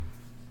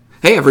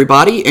Hey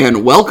everybody,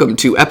 and welcome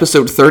to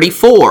episode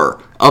 34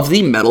 of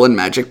the Metal and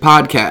Magic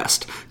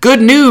Podcast.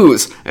 Good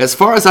news! As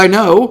far as I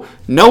know,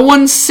 no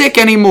one's sick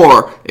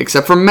anymore,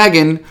 except for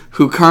Megan,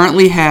 who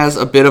currently has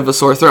a bit of a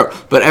sore throat.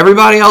 But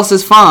everybody else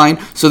is fine,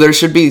 so there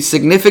should be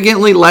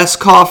significantly less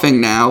coughing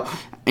now,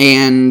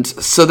 and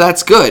so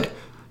that's good.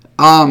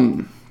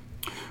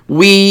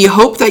 We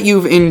hope that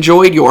you've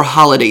enjoyed your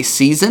holiday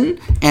season,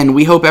 and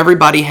we hope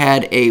everybody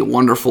had a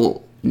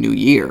wonderful new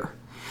year.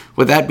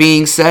 With that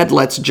being said,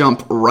 let's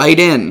jump right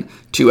in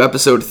to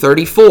episode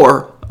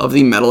 34 of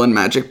the Metal and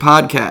Magic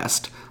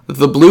Podcast,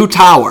 The Blue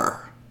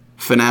Tower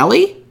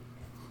finale.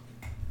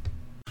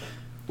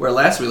 Where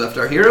last we left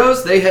our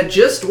heroes, they had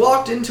just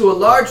walked into a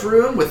large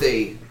room with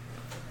a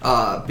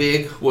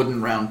big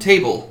wooden round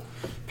table.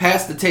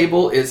 Past the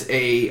table is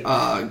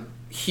a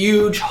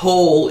huge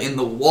hole in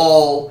the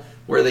wall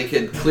where they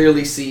could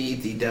clearly see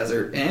the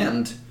desert,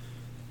 and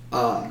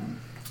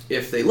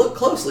if they look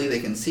closely, they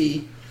can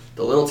see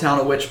the little town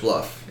of Witch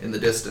Bluff in the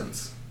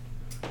distance.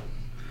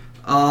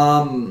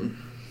 Manu,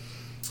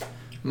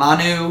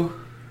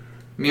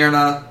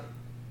 Myrna,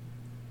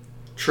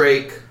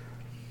 Trake,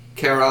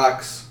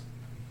 Karox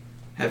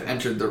have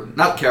entered the...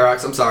 Not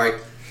Karox, I'm sorry.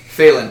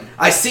 Phelan.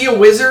 I see a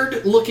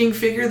wizard-looking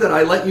figure that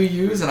I let you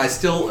use, and I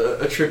still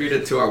attribute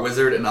it to our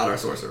wizard and not our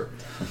sorcerer.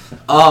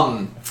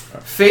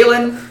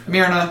 Phelan,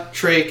 Myrna,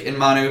 Trake, and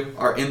Manu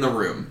are in the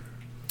room.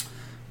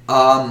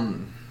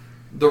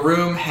 The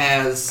room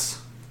has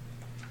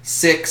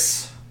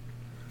 6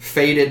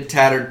 faded,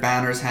 tattered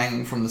banners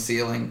hanging from the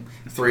ceiling.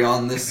 3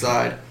 on this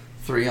side,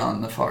 3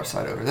 on the far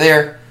side over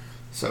there.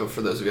 So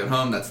for those of you at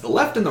home, that's the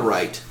left and the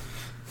right.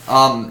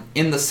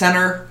 In the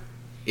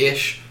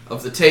center-ish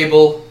of the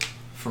table,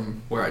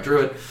 from where I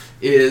drew it,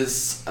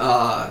 is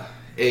a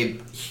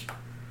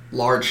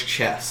large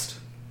chest.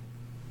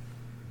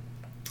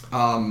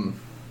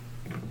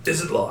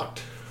 Is it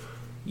locked?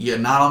 You're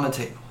not on the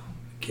table.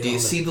 Do you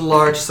see the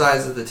large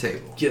size of the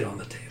table? Get on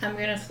the table. I'm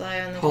gonna fly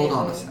on the Hold table.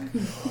 on a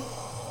second.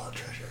 Oh,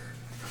 treasure.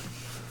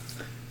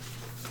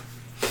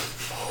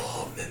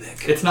 Oh,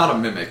 mimic. It's not a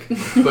mimic.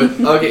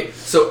 But, okay,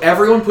 so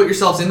everyone put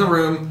yourselves in the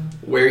room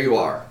where you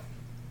are.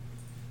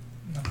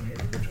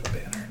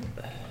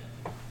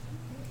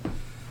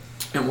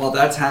 And while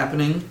that's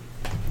happening...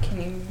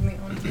 Can you move me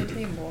onto the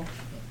table?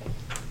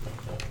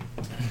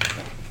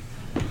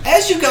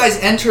 As you guys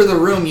enter the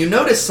room, you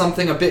notice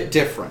something a bit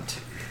different.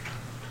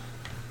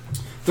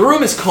 The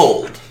room is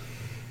cold.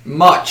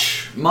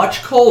 Much,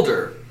 much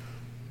colder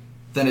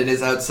than it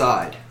is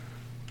outside.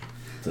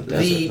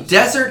 The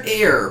desert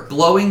air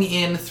blowing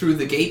in through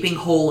the gaping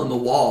hole in the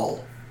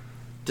wall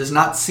does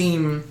not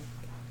seem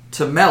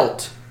to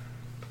melt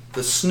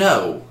the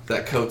snow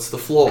that coats the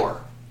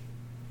floor.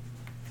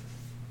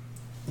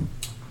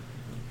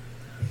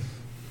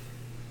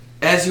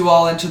 As you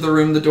all enter the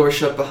room, the door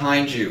shut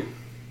behind you.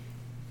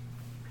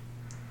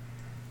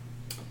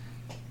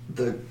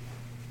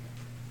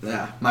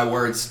 My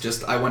words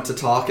just, I went to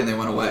talk and they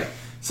went away.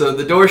 So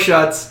the door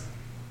shuts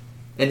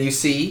and you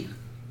see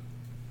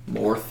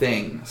more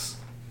things.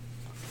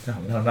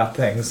 No, not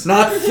things.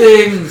 Not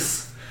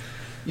things!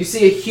 You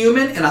see a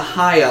human and a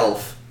high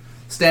elf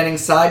standing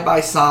side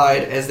by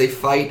side as they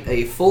fight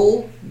a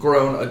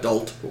full-grown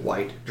adult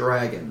white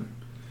dragon.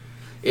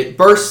 It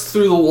bursts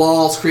through the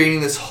walls, creating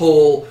this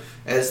hole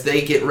as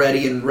they get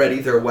ready and ready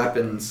their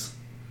weapons.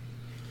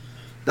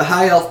 The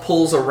high elf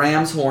pulls a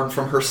ram's horn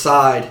from her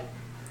side,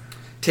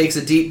 takes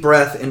a deep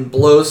breath, and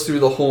blows through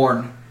the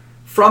horn.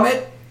 From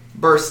it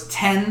burst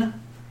 10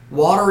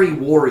 watery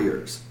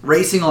warriors,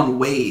 racing on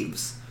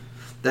waves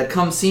that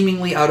come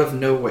seemingly out of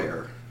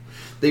nowhere.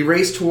 They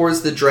race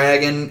towards the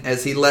dragon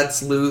as he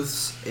lets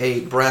loose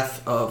a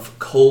breath of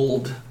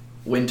cold,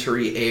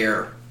 wintry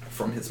air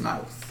from his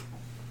mouth.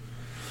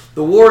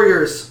 The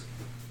warriors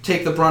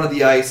take the brunt of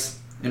the ice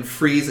and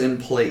freeze in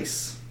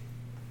place.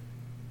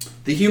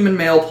 The human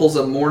male pulls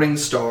a morning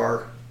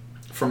star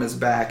from his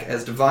back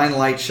as divine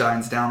light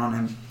shines down on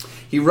him.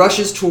 He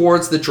rushes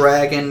towards the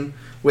dragon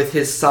with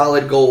his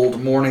solid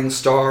gold morning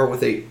star,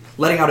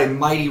 letting out a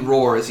mighty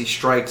roar as he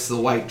strikes the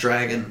white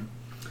dragon.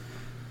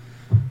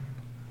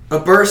 A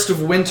burst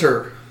of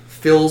winter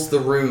fills the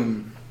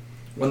room.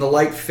 When the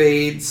light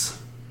fades,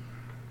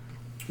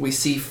 we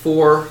see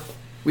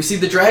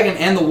the dragon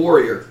and the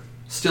warrior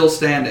still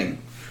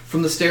standing.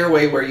 From the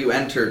stairway where you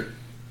entered,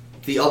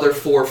 the other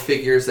 4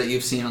 figures that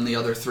you've seen on the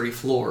other 3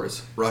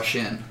 floors rush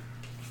in.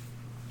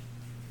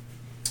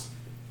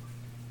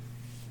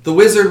 The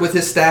wizard with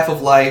his staff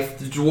of life,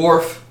 the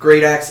dwarf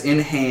great axe in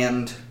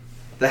hand,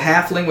 the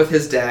halfling with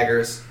his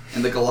daggers,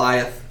 and the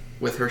Goliath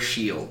with her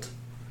shield.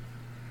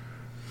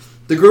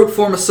 The group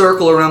form a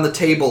circle around the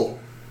table,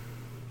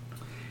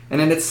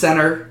 and in its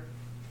center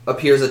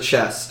appears a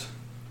chest.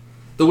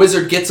 The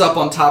wizard gets up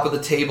on top of the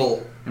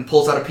table and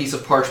pulls out a piece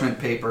of parchment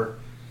paper.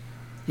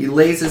 He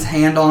lays his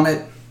hand on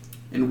it,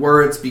 and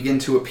words begin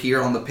to appear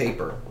on the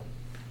paper.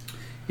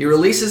 He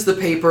releases the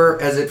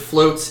paper as it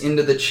floats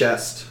into the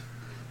chest.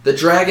 The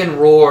dragon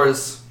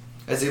roars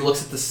as he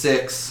looks at the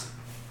 6,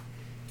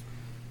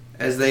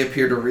 as they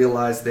appear to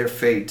realize their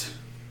fate.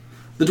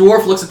 The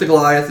dwarf looks at the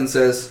Goliath and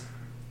says,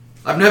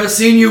 "I've never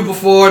seen you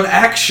before in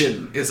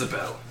action,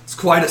 Isabel. It's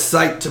quite a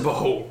sight to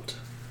behold."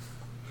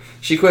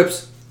 She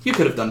quips, "You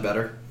could have done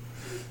better."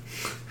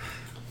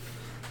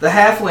 The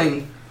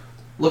halfling,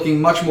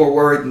 looking much more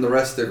worried than the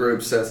rest of the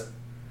group, says,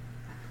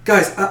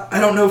 "Guys, I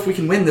don't know if we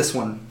can win this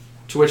one."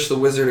 To which the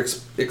wizard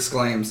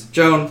exclaims,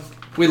 "Joan,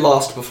 we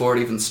lost before it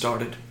even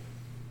started.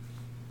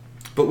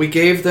 But we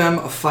gave them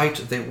a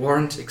fight they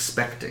weren't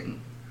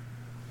expecting."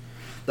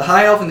 The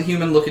high elf and the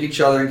human look at each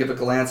other and give a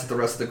glance at the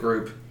rest of the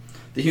group.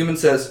 The human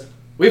says,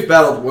 "We've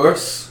battled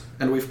worse,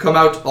 and we've come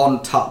out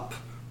on top.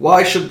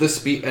 Why should this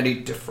be any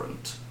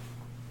different?"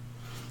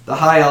 The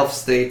high elf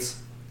states,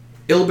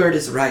 "Ilbert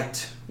is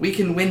right. We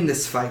can win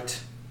this fight.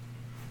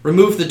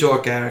 Remove the door,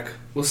 Garrick.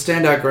 We'll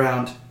stand our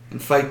ground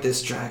and fight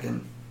this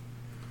dragon.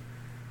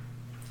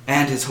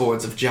 And his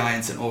hordes of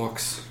giants and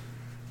orcs."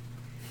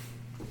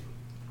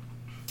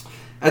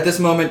 At this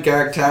moment,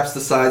 Garrick taps the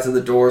sides of the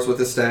doors with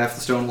his staff.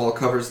 The stone wall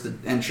covers the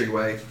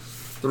entryway.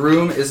 The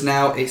room is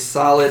now a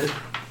solid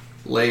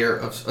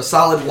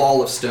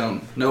wall of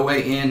stone. No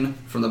way in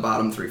from the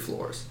bottom 3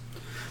 floors.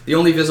 The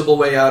only visible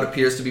way out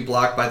appears to be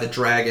blocked by the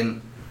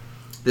dragon,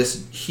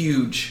 this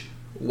huge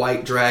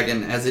white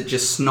dragon, as it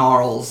just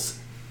snarls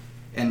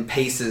and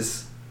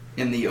paces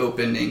in the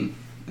opening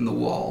in the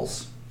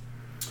walls.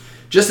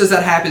 Just as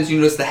that happens, you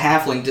notice the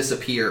halfling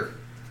disappear.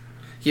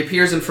 He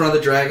appears in front of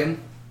the dragon,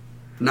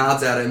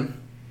 nods at him,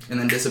 and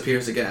then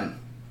disappears again.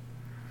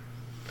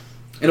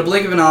 In a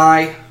blink of an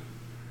eye,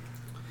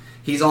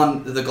 he's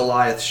on the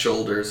Goliath's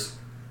shoulders,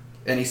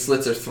 and he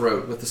slits her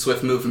throat with a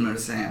swift movement of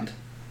his hand.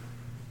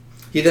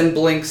 He then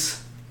blinks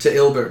to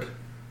Ilbert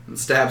and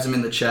stabs him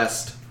in the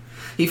chest.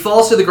 He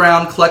falls to the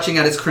ground, clutching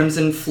at his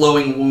crimson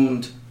flowing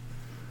wound.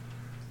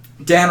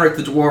 Danric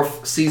the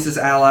dwarf sees his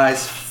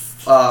allies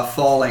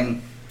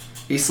falling.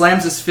 He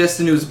slams his fist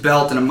into his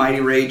belt and a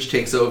mighty rage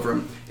takes over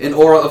him. An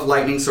aura of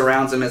lightning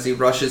surrounds him as he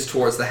rushes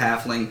towards the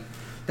halfling.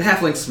 The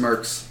halfling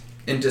smirks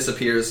and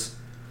disappears.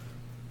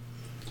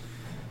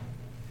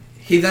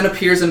 He then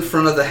appears in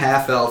front of the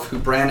half-elf who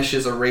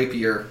brandishes a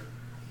rapier.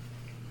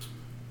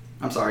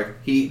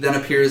 He then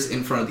appears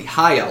in front of the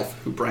high elf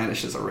who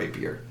brandishes a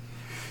rapier.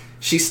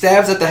 She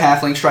stabs at the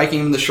halfling, striking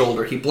him in the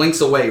shoulder. He blinks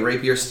away,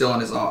 rapier still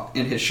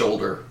in his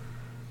shoulder.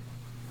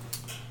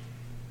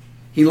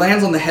 He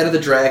lands on the head of the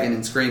dragon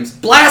and screams,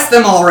 "Blast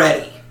them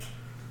already!"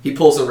 He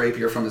pulls a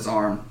rapier from his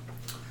arm.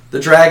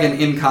 The dragon,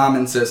 in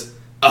common, says,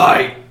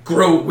 "I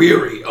grow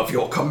weary of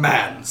your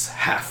commands,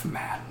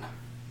 half-man."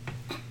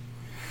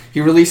 He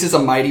releases a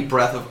mighty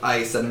breath of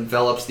ice that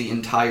envelops the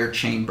entire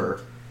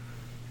chamber.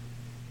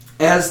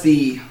 As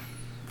the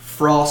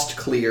frost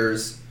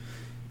clears,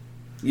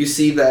 you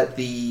see that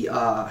the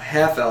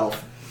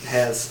half-elf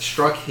has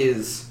struck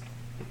his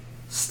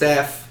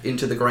staff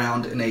into the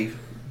ground and a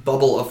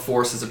bubble of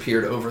force has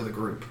appeared over the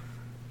group.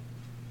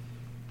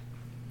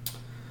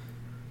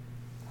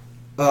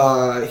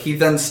 He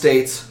then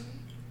states,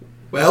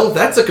 "Well,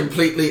 that's a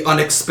completely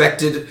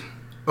unexpected...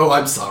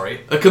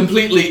 a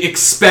completely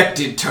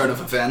expected turn of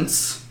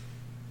events."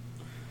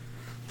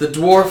 The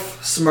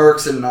dwarf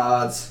smirks and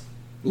nods,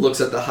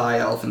 looks at the high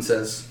elf and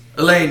says,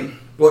 "Elaine,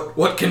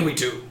 what can we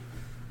do?"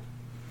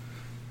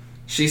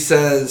 She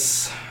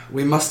says,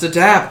 "We must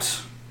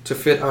adapt to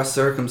fit our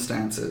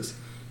circumstances."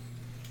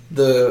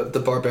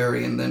 The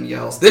barbarian then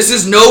yells, "This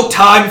is no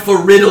time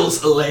for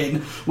riddles,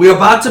 Elaine. We are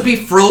about to be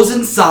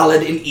frozen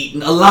solid and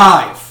eaten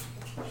alive."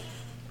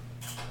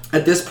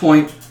 At this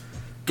point,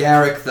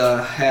 Garrick,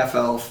 the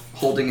half-elf,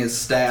 holding his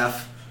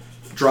staff,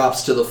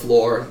 drops to the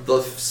floor.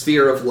 The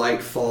sphere of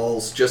light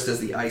falls just as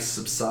the ice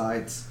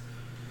subsides.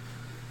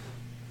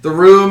 The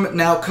room,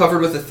 now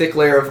covered with a thick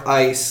layer of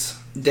ice,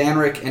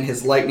 Danric and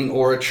his lightning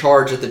aura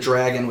charge at the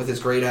dragon with his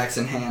great axe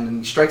in hand,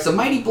 and he strikes a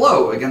mighty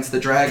blow against the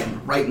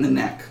dragon, right in the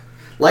neck.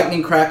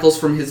 Lightning crackles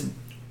from his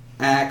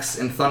axe,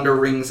 and thunder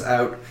rings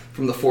out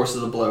from the force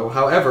of the blow.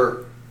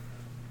 However,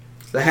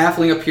 the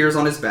halfling appears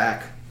on his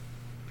back.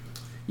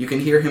 You can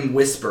hear him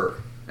whisper,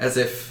 as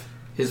if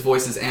his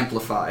voice is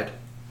amplified.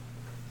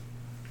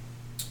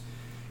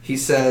 He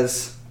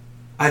says,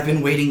 "I've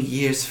been waiting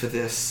years for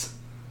this.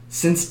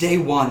 Since day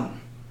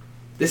one.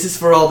 This is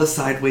for all the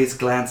sideways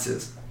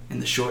glances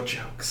and the short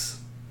jokes.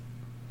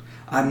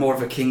 I'm more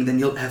of a king than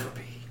you'll ever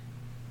be."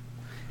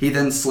 He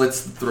then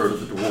slits the throat of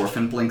the dwarf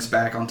and blinks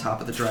back on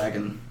top of the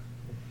dragon.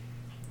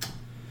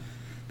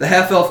 The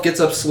half-elf gets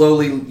up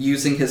slowly,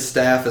 using his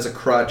staff as a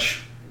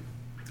crutch.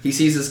 He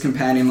sees his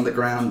companion on the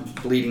ground,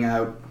 bleeding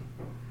out.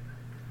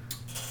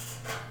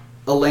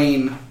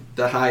 Elaine,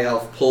 the high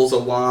elf, pulls a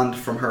wand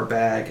from her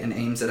bag and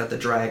aims it at the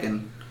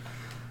dragon.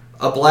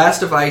 A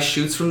blast of ice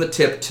shoots from the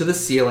tip to the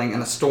ceiling,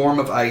 and a storm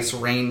of ice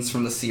rains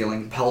from the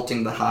ceiling,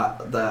 pelting the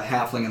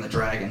halfling and the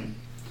dragon.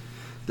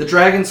 The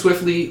dragon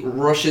swiftly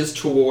rushes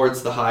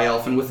towards the high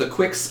elf, and with a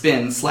quick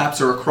spin, slaps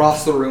her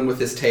across the room with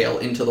his tail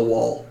into the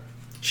wall.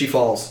 She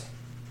falls.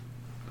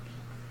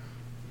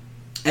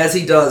 As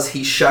he does,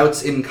 he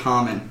shouts in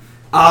common,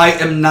 "I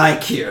am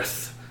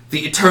Nykirth,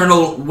 the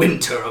eternal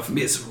winter of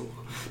Misrule.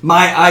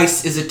 My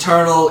ice is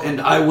eternal,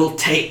 and I will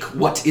take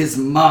what is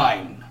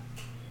mine."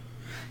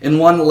 In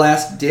one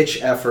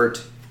last-ditch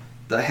effort,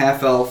 the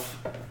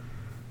half-elf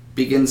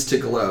begins to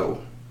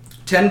glow.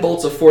 10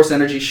 bolts of force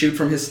energy shoot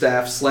from his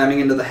staff, slamming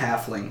into the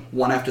halfling,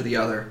 one after the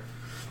other.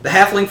 The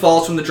halfling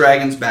falls from the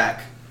dragon's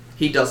back.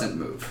 He doesn't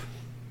move.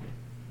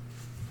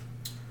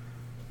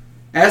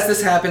 As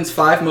this happens,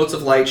 5 motes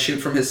of light shoot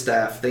from his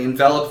staff. They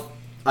envelop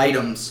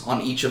items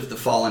on each of the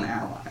fallen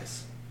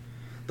allies.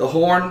 The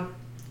horn,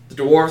 the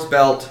dwarf's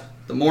belt,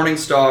 the morning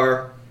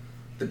star,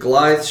 the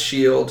Goliath's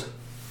shield,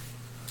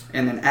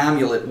 and an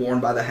amulet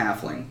worn by the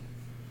halfling.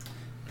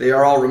 They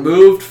are all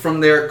removed from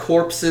their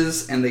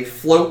corpses, and they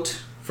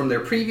float from their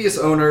previous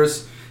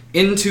owners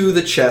into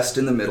the chest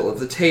in the middle of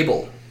the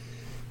table.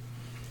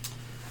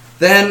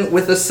 Then,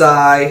 with a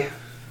sigh,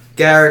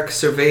 Garrick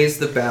surveys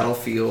the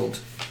battlefield,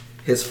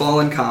 his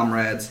fallen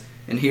comrades,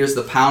 and hears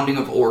the pounding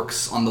of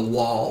orcs on the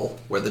wall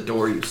where the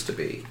door used to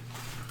be.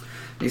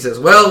 He says,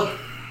 "Well,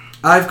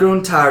 I've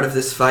grown tired of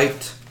this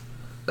fight.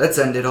 Let's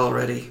end it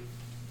already."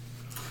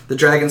 The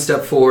dragon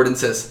steps forward and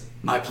says,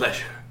 "My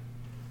pleasure,"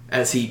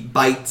 as he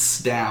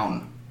bites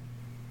down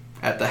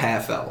at the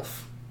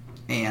half-elf,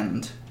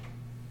 and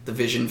the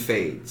vision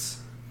fades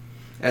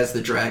as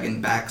the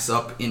dragon backs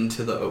up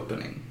into the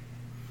opening.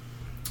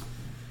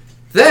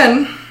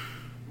 Then,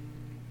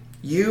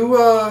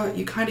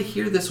 you kind of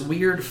hear this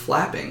weird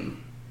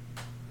flapping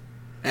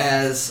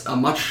as a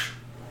much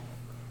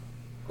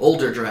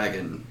older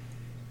dragon,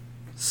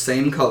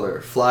 same color,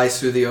 flies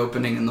through the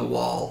opening in the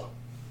wall.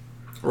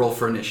 Roll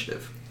for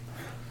initiative.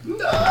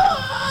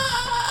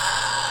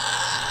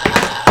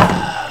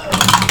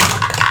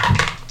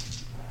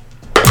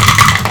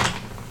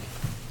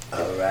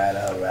 Alright.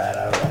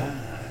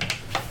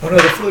 Oh no,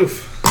 the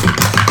floof.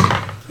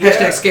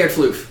 Hashtag scared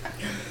floof.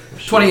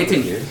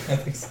 2018. I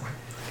think so.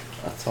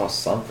 I saw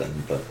something,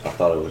 but I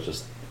thought it was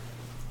just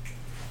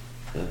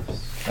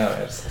this. Oh, yeah,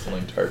 it's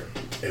something dark.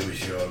 It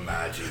was your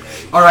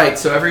imagination. Alright,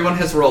 so everyone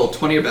has rolled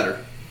 20 or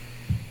better.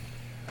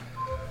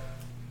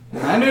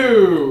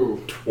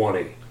 Manu!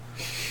 20.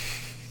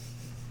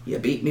 You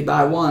beat me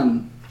by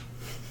 1.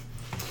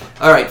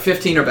 Alright,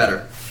 15 or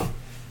better.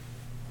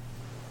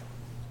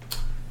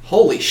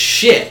 Holy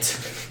shit!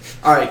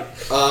 Alright,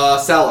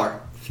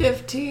 Salar.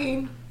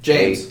 15.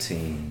 James.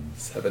 18.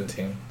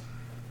 17.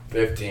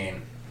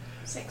 15.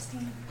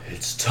 16.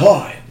 It's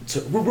time to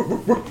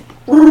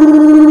roll.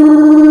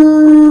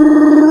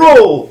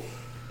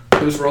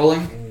 Who's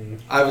rolling?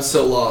 I was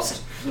so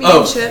lost. Me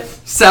Oh, and Chip.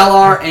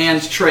 Salar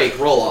and Trake,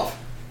 roll off.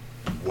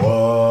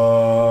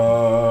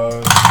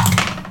 What?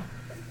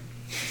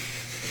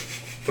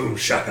 Boom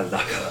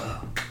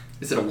shakalaka.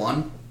 Is it a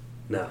 1?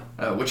 No.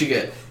 What'd you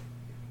get?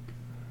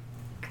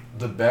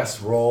 The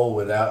best roll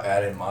without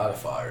adding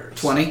modifiers.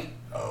 20?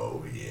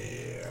 Oh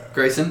yeah.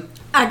 Grayson?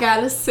 I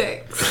got a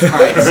 6.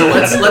 Alright, so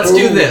let's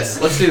do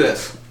this. Let's do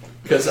this.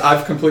 Because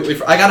I've completely...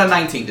 I got a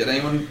 19. Did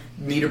anyone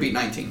meet or beat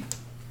 19?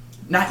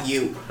 Not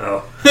you.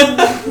 Oh.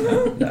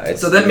 No,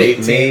 it's So then me.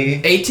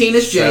 18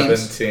 is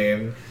James.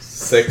 17.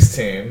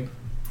 16.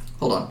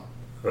 Hold on.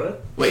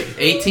 What? Wait,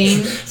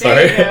 18...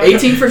 Sorry.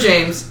 18 for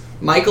James.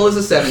 Michael is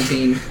a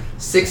 17.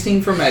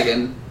 16 for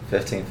Megan.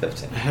 15.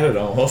 I had it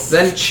almost.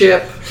 Then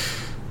Chip.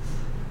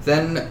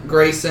 Then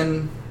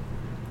Grayson.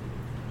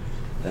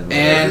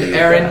 And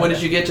Aaron, what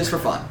did you get just for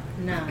fun?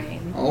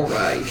 9.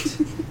 Alright.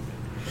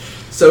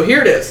 So here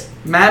it is.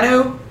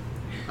 Manu,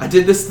 I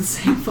did this the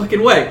same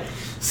fucking way.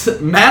 So,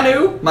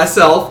 Manu,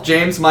 myself,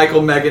 James,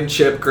 Michael, Megan,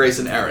 Chip,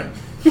 Grayson, Aaron.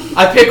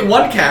 I pick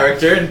one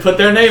character and put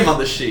their name on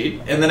the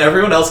sheet, and then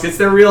everyone else gets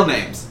their real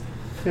names.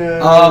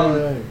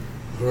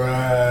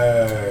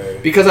 Right.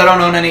 Because I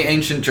don't own any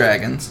ancient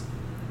dragons.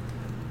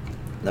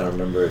 Now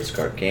remember, it's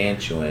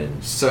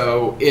gargantuan.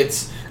 So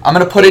it's... I'm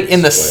going to put it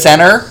in the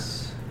center.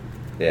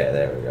 Yeah,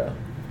 there we go.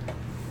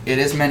 It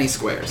is many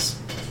squares.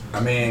 I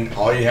mean,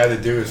 all you had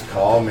to do is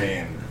call me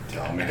and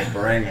tell me to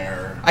bring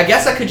her. I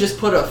guess I could just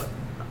put a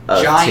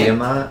Oh, giant...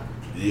 Tiamat?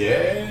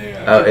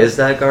 Yeah. Oh, is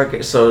that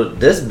gargantuan? So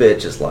this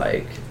bitch is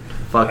like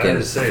fucking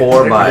I'd say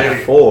 4 by pretty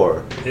big.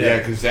 4. Yeah,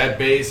 because that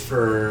base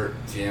for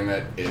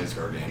Tiamat is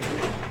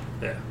gargantuan.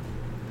 Yeah.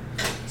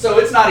 So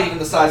it's not even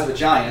the size of a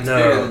giant. It's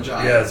bigger than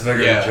giant. Yeah, it's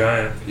bigger Yeah. than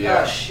giant.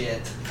 Yeah. Oh,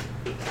 shit.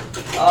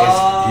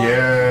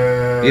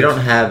 Yeah. You don't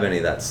have any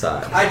that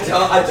size.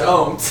 I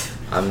don't.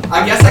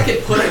 I guess I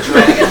could put a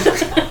dragon.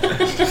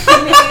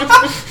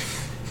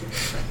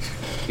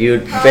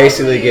 You'd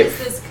basically get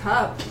this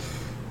cup.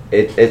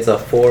 it's a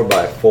 4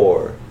 by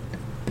 4.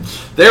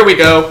 There we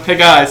go. Hey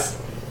guys.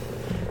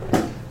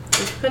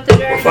 Just put the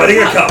dragon. We're fighting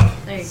a cup.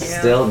 There you go.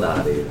 Still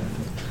not even.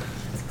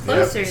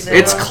 Closer Yep. though.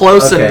 It's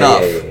close Okay,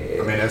 enough.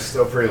 yeah. I mean, that's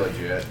still pretty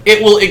legit.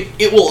 It will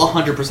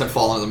 100%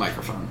 fall under the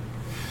microphone.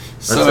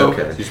 That's So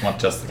okay. You just want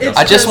just the It's-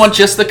 I just want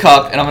just the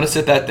cup, and I'm going to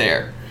sit that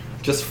there,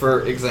 just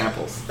for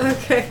examples.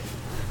 Okay.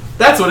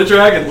 That's what a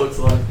dragon looks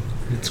like.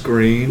 It's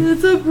green.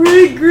 It's a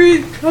pretty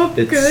green cup,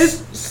 It's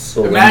guys.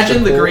 cylindrical.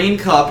 Imagine the green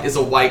cup is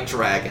a white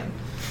dragon.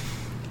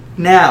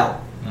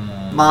 Now,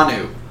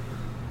 Manu,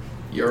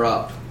 you're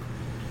up.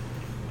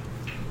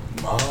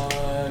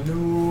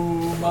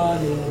 Manu.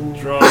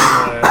 Draw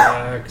my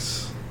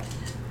axe.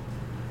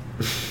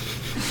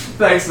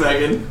 Thanks,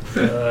 Megan.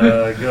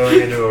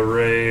 Going into a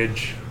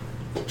rage.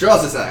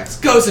 Draws his axe,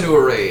 goes into a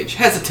rage,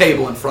 has a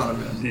table in front of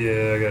him.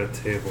 Yeah, I got a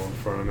table in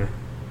front of me.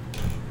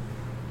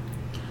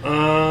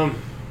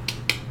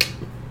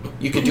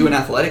 You could do an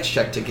athletics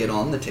check to get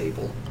on the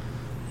table.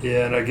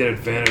 Yeah, and I get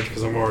advantage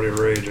because I'm already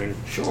raging.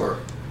 Sure.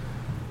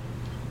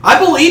 I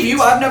believe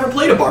you. I've never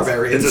played a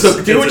barbarian, It's a-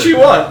 so do it's what a- you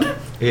want.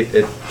 They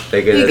get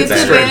He gets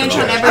advantage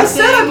on everything, I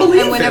said I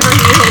believe and whenever it. he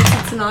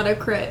hits, it's an auto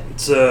crit.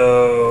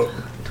 So,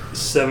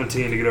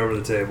 17 to get over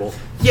the table.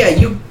 Yeah,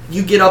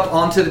 you get up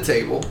onto the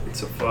table.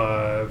 So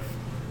 5,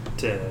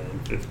 10,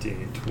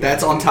 15, 20.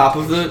 That's on top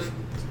of the...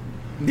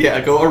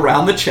 Yeah, go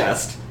around the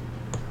chest.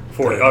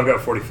 40. I've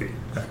got 40 feet.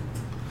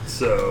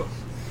 So,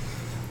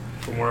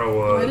 from where I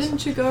Why was.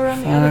 didn't you go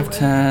around the other way?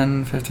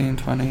 10, 15,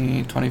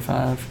 20,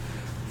 25,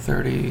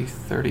 30,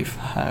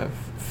 35,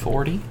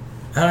 40.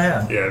 Oh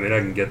yeah. Yeah, I mean, I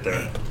can get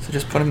there. So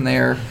just put him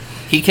there.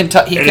 He can And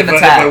can if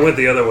attack. I went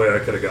the other way, I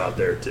could have got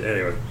there.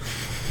 Anyway.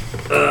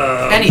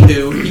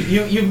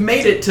 Anywho, you've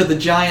made it to the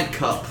giant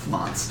cup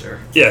monster.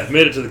 Yeah,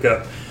 made it to the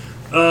cup.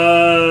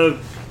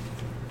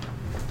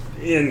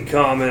 In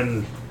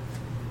common,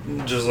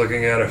 just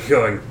looking at him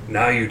going,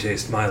 now you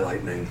taste my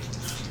lightning.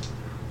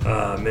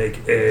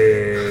 Make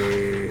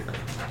a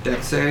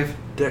Deck save.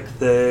 deck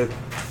save.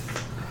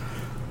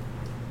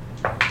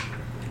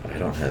 I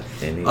don't have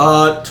any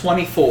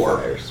 24.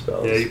 fire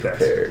spells Yeah, you pass.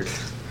 prepared.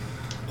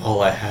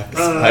 All I have is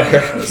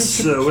fire.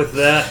 So with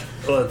that,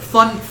 let's...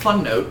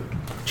 Fun note: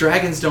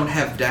 dragons don't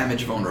have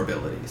damage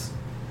vulnerabilities.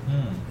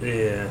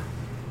 Yeah.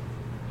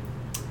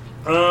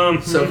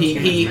 So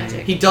he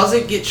Magic. he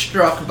doesn't get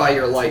struck by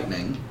your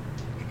lightning.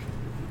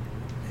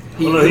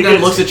 He, Well, no, he he then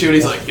gets- looks at you and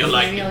he's like, "Your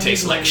lightning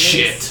tastes like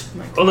shit."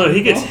 Oh no,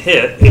 he gets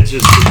hit. It's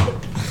just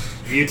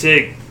you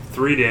take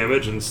 3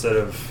 damage instead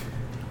of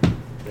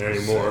any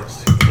more.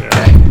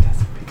 Yeah.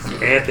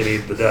 Okay. Anthony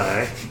the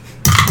die.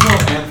 Come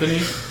on,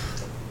 Anthony.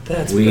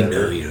 That's We better.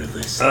 know you're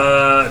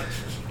listening.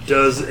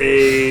 Does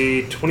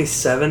a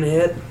 27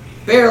 hit?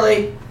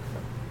 Barely.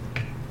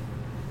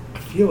 I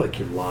feel like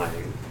you're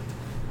lying.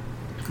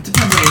 It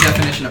depends on your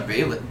definition of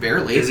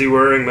barely. Is he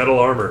wearing metal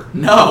armor?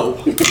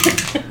 No.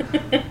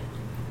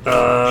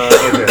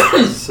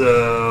 Okay,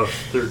 so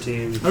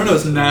 13. I don't know.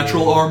 Is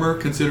natural armor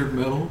considered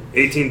metal?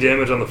 18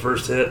 damage on the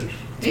first hit.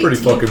 It's pretty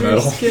fucking metal.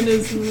 Skin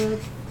is metal.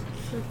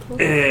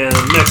 And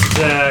next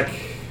attack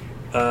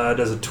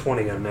does a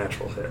 20 on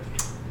natural hit.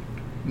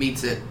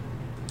 Meets it.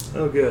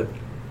 Oh, good.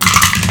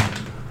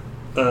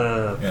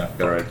 Yeah,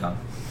 got it right down.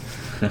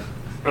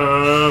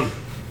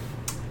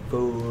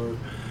 4,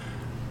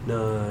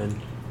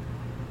 9,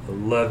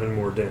 11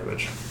 more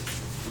damage.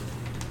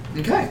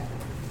 Okay.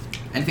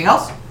 Anything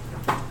else?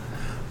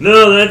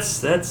 No,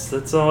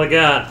 that's all I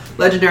got.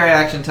 Legendary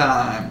action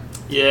time.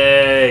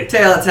 Yay!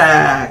 Tail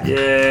attack.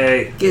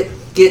 Yay!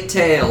 Get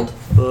tailed.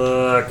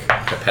 Fuck.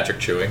 Patrick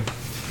chewing.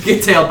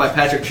 Get tailed by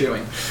Patrick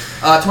Chewing.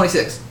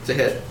 26 to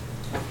hit.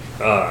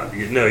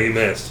 No, you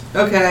missed.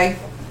 Okay.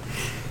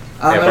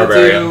 I'm Yeah, gonna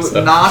barbarian, do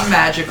so.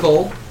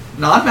 non-magical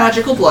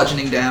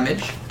bludgeoning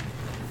damage.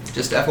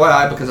 Just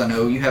FYI, because I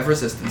know you have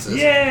resistances.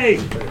 Yay!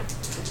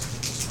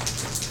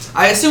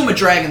 I assume a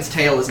dragon's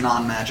tail is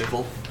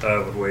non-magical. I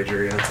would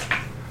wager, yeah.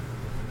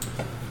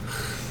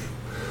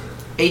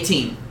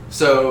 18.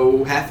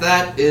 So half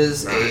that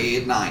is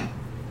a 9.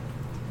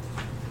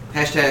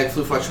 Hashtag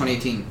FluFox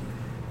 2018.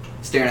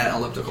 Staring at an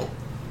elliptical.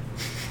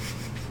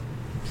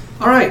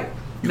 Alright.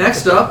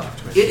 Next up,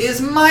 it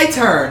is my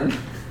turn.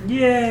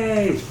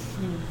 Yay!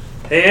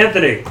 Hey,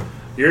 Anthony,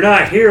 you're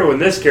not here when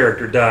this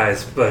character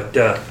dies, but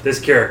this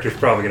character's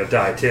probably gonna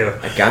die too.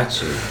 I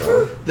got you,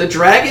 bro. The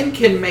dragon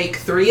can make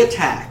 3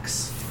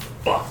 attacks.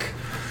 Fuck.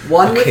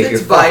 1 with Okay,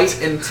 its you're bite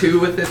fucked. and 2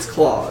 with its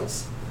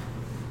claws.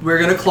 We're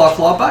gonna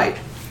claw bite.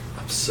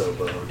 I'm so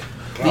boned.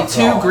 The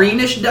 2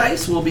 greenish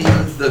dice will be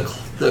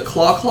the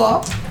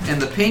claw,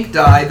 and the pink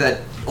die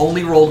that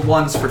only rolled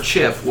 1s for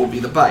Chip will be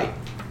the bite.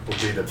 Will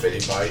be the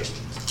bitty bite.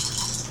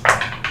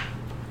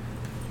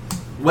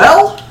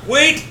 Well,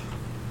 Wait!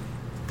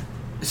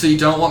 so you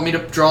don't want me to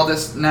draw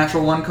this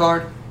natural 1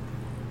 card?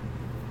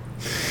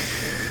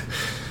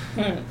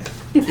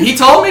 He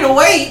told me to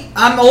wait.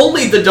 I'm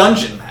only the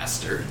dungeon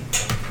master.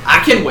 I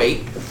can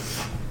wait.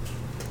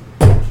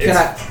 Can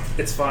I?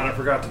 It's fine, I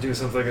forgot to do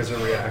something as a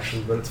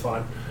reaction, but it's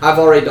fine. I've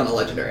already done a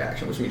legendary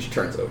action, which means your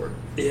turn's over.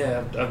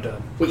 Yeah, I'm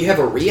done. Wait, you have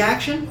a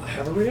reaction? I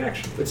have a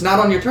reaction. It's not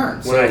on your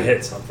turn. When I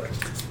hit something.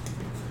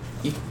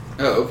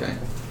 Oh, okay.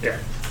 Yeah.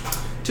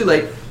 Too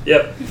late.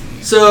 Yep.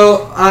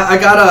 So I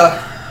got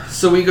a.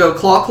 So we go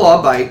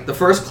claw bite. The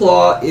first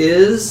claw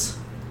is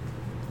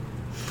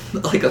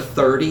like a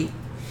 30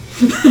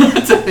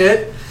 to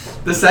hit.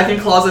 The second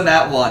claw's a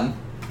nat 1.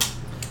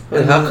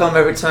 Wait, how come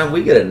every time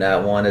we get a nat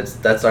 1,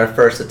 that's our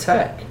first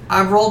attack?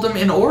 I rolled them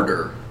in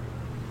order.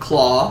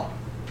 Claw,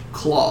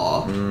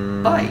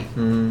 bite.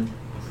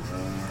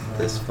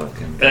 This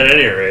fucking. At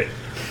any rate.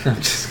 I'm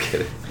just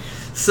kidding.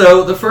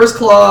 So the first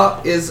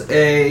claw is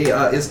a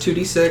is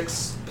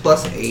 2d6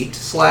 plus 8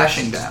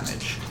 slashing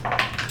damage.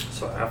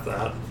 So half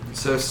that.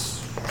 So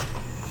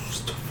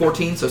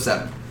 14, so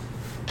 7.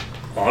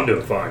 Oh, I'm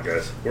doing fine,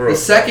 guys. We're The okay.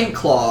 second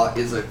claw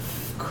is a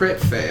crit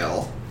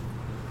fail.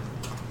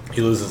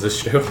 He loses his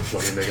shoe.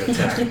 Let me make an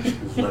attack.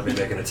 Let me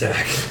make an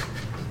attack.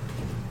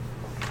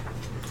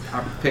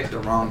 I picked the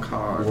wrong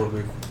card. Let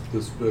me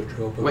this bitch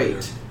up.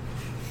 Wait.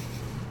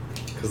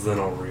 Because then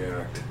I'll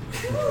react.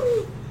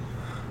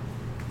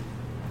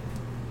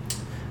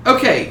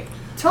 Okay,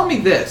 tell me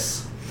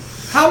this.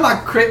 How my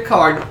crit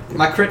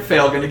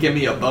fail, gonna give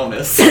me a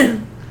bonus?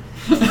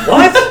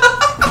 What?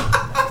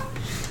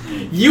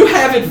 You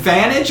have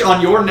advantage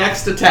on your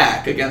next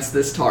attack against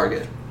this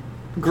target.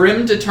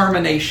 Grim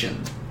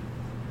Determination.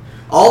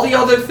 All the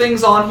other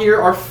things on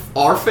here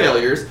are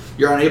failures.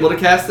 You're unable to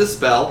cast this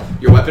spell.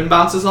 Your weapon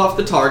bounces off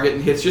the target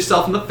and hits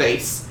yourself in the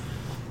face.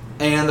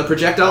 And the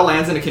projectile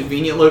lands in a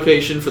convenient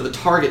location for the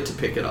target to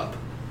pick it up.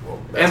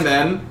 And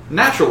then,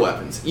 natural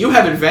weapons. You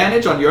have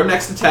advantage on your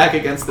next attack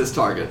against this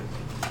target.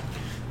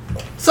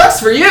 Sucks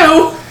for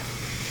you!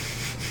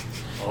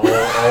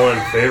 All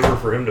in favor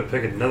for him to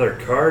pick another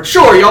card?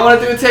 Sure, y'all want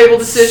to do a table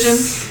decision?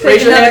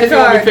 Raise your hand if you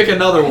want me to card. pick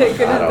another one. Pick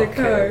another don't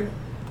care.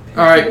 card.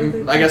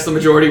 Alright, I guess the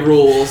majority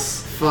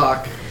rules.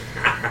 Fuck.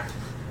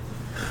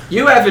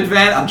 You have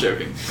advantage. I'm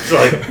joking. It's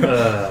like,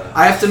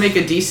 I have to make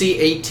a DC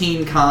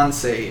 18 con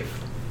save.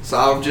 So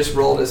I'll just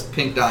roll this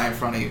pink die in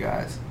front of you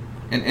guys.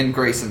 In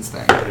Grayson's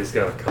thing. he's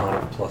got a con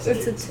of plus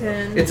It's a 8.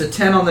 10. It's a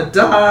 10 on the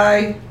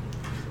die.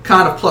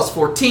 Con of plus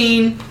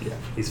 14. Yeah,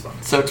 he's fine.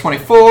 So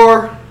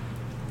 24.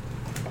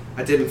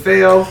 I didn't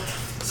fail.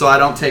 So I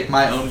don't take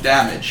my own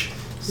damage.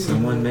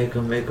 Someone make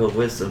a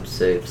wisdom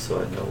save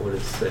so I know what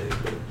his save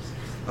is.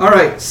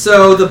 Alright,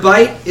 so the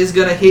bite is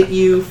going to hit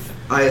you,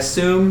 I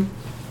assume,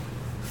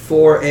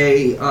 for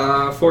a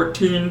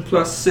 14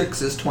 plus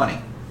 6 is 20.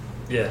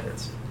 Yeah,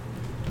 it's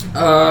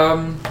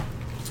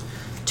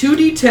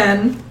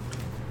 2d10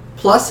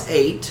 plus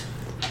 8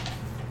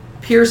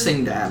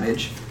 piercing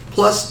damage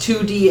plus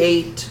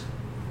 2d8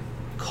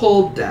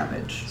 cold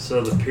damage.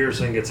 so the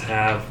piercing gets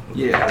half. Of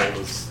Yeah. The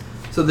cold is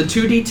So the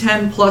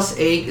 2d10 plus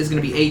 8 is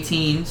going to be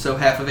 18, so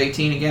half of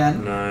 18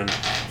 again. 9.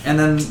 And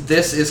then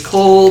this is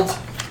cold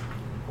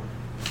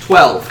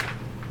 12.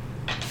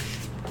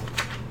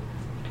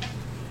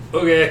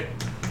 Okay,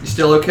 You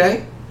still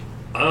okay?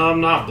 I'm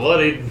not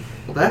bloodied.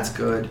 Well, that's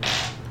good.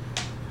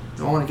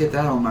 Don't want to get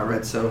that on my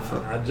red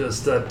sofa. I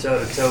just toe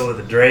to toe with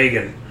a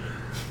dragon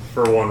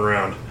for one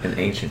round. An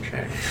ancient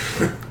dragon.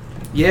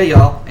 Yeah,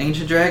 y'all.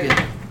 Ancient Dragon.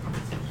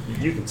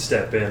 You can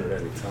step in at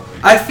any time.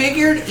 I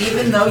figured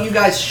even though you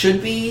guys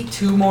should be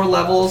 2 more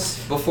levels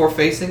before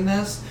facing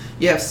this,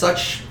 you have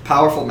such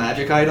powerful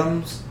magic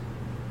items.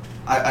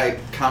 I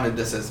counted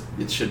this as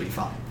it should be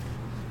fine.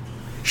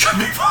 Should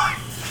be fine.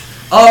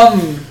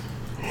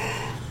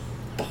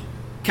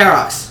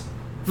 Karox,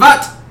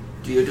 what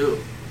do you do?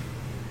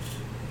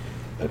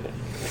 Okay.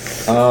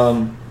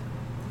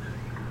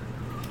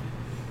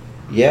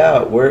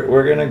 Yeah,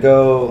 we're gonna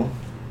go.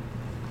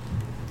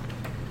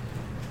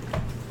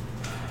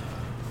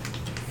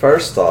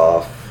 First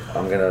off,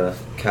 I'm gonna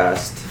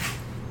cast.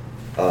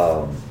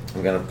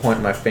 I'm gonna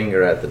point my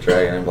finger at the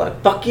dragon and be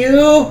like, "Fuck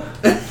you!"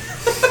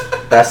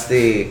 That's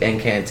the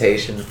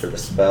incantation for the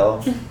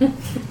spell,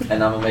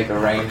 and I'm gonna make a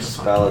ranged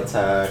spell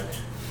attack.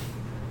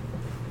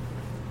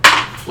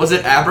 Was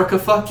it Abraca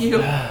fuck you?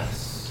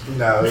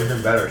 No,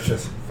 even better. It's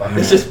just fucking.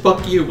 It's just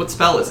fuck you. What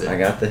spell is I it?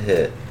 got the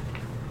hit.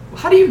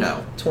 How do you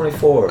know?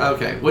 24.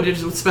 Okay, what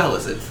spell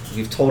is it?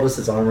 You've told us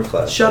it's armor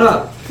class. Shut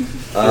up.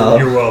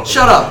 You're welcome.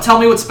 Shut up. Tell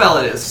me what spell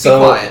it is. So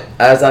Be quiet.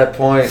 as I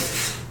point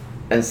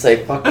and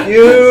say "fuck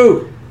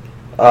you,"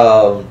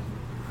 a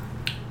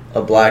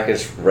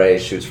blackish ray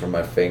shoots from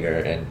my finger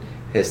and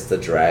hits the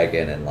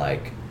dragon, and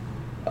like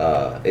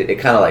it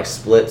kind of like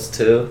splits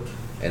too,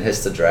 and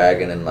hits the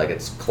dragon in like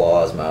its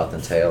claws, mouth,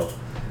 and tail,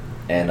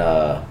 and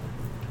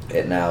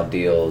it now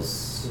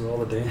deals All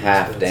the dangerous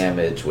half bits.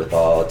 damage with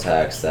all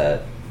attacks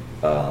that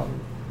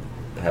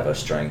have a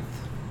strength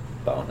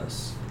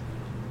bonus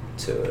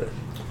to it.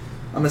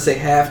 I'm gonna say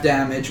half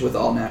damage with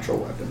all natural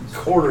weapons.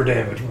 Quarter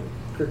damage.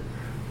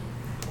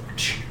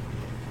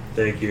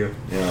 Thank you.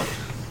 Yeah.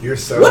 You're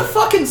so. What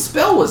fucking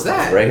spell was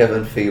that? Ray of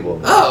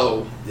Enfeeblement.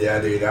 Oh, Yeah,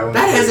 dude. That one.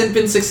 that hasn't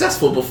been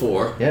successsul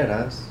before. Yeah, it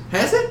has.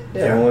 Has it?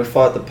 Yeah, Yeah. when we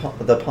fought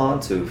the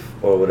Pontiff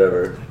or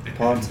whatever.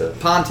 Pontiff.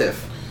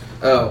 Pontiff.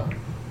 Oh.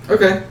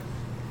 Okay.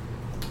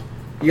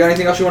 You got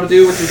anything else you want to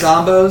do with your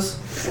zombos?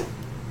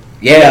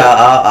 Yeah,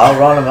 I'll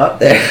run him up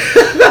there.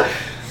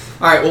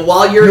 Alright, well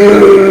while you're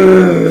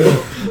in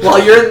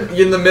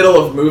the middle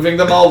of moving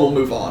them all, we'll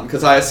move on.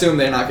 Because I assume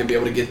they're not going to be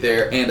able to get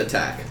there and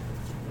attack.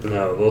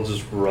 No, they'll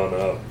just run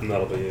up, and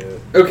that'll be it.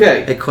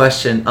 Okay. A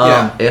question.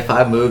 Yeah. If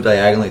I move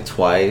diagonally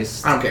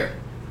twice. I don't care.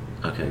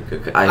 Okay,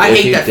 good. I if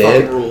hate you that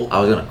did, fucking rule.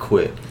 I was gonna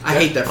quit. I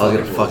hate that I was fucking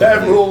gonna rule. fucking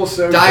That rule is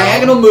so.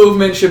 Diagonal dumb.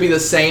 movement should be the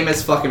same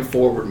as fucking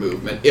forward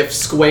movement. If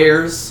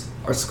squares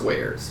are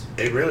squares.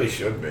 It really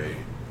should be.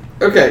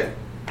 Okay.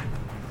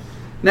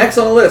 Next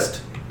on the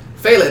list.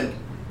 Phelan.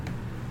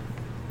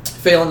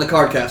 Phelan the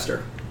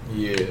Cardcaster. I don't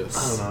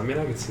Yes. know. I mean,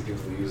 I can see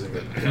people using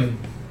it. I'm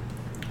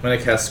gonna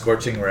cast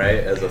Scorching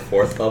Ray as a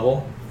 4th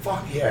level.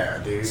 Fuck yeah,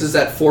 dude. This is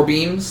at 4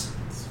 beams.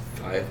 It's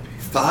 5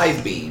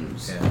 5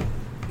 beams. Yeah.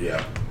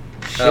 Yeah.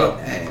 Shit Oh.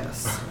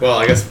 ass. Well,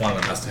 I guess one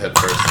of them has to hit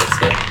first. Let's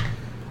see.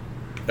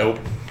 Nope.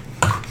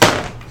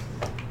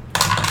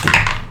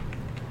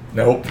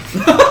 Nope.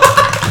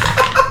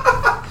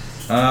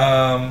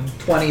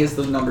 20 is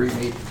the number you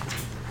need,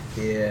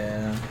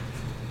 Yeah.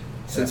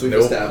 since we've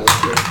Nope.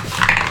 established it.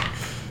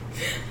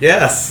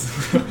 Yes.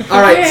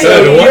 Alright, Yay.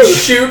 so Good. you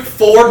shoot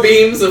 4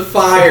 beams of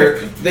fire.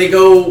 They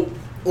go,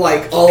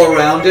 like, all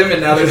around him,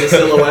 and now there's a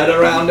silhouette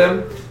around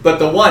him. But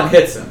the one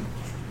hits him.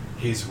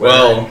 He's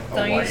Well- wearing Don't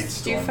a you white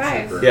just do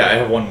 5? stormtrooper. Yeah, I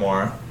have one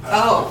more,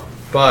 Oh,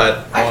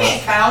 but I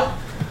can't count.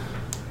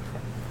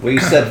 Well, you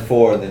said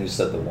 4, and then you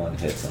said the 1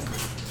 hits him.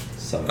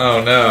 So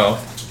oh no!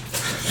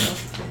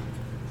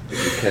 did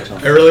you catch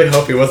on? I really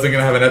hope he wasn't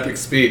gonna have an epic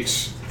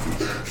speech.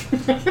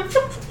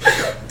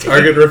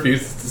 Target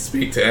refuses to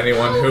speak to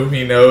anyone whom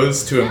he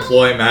knows to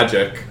employ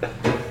magic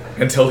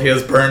until he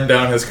has burned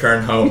down his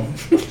current home.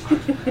 It'd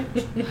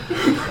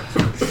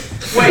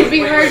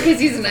be hard because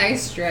he's an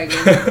ice dragon.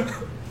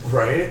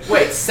 Right?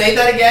 Wait, say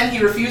that again. He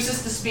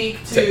refuses to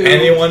speak to... To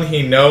anyone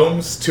he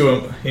knows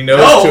to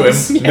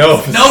Gnomes.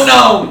 knows No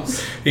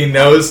gnomes! he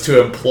knows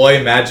to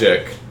employ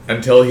magic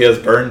until he has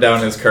burned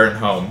down his current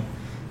home.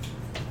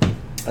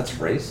 That's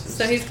racist.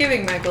 So he's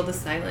giving Michael the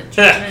silent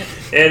And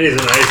treatment. he's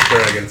an ice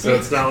dragon, so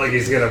it's not like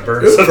he's gonna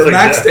burn Ooh, something for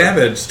max down.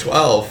 damage,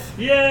 12.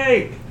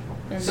 Yay!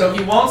 So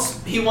he won't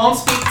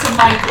speak to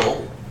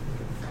Michael.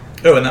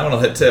 Oh, and that one will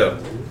hit too.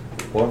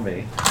 Or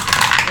me.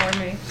 Or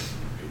me.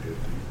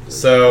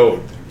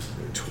 So,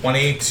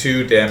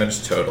 22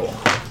 damage total.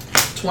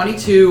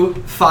 22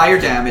 fire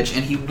damage,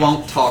 and he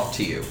won't talk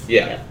to you.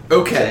 Yeah. To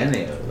Okay.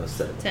 any of us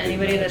that To do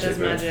anybody that does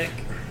right? magic.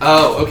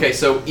 Oh, okay,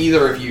 so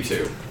either of you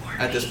two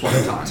at this point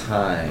in time.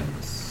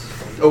 Times.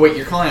 Oh, wait,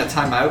 you're calling a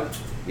timeout?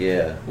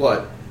 Yeah.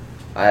 What?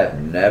 I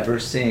have never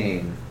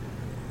seen.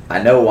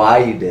 I know why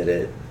you did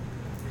it,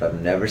 but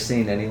I've never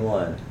seen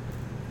anyone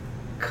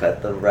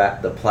cut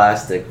the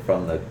plastic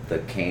from the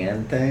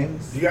can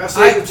things. You gotta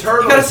save the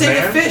turtles, You gotta save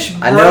man. the fish,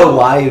 bro. I know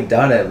why you've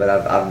done it, but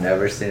I've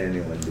never seen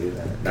anyone do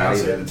that. You Not gotta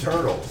save even the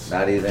turtles.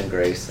 not even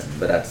Grayson.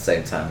 But at the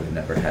same time, we've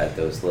never had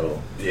those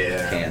little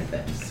Yeah. can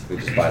things. We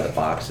just buy the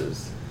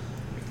boxes.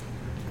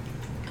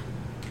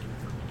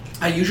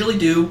 I usually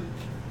do,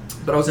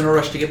 but I was in a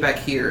rush to get back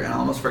here, and I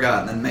almost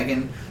forgot. And then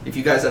Megan, if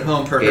you guys at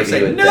home heard her Gave say,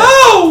 you a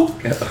 "No!"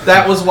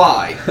 That was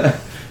why.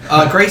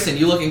 Grayson,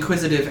 you look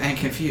inquisitive and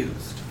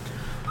confused.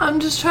 I'm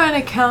just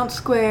trying to count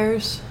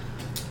squares.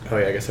 Oh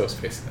yeah, I guess I was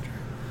facing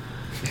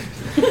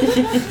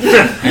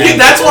the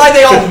That's why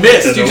they all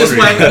missed. You just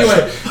went,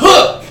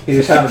 huh! He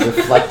was trying to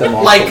deflect them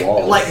off the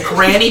walls. Like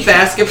granny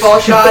basketball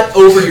shot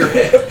over your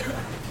head.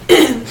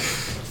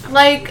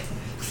 Like,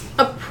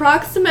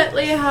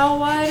 approximately how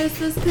wide is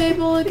this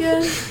table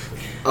again?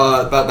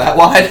 About that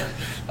wide.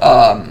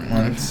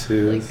 1,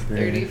 2, Like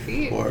 30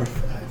 feet. 4,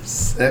 5,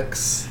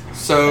 6.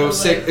 So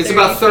So, like it's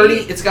about 30.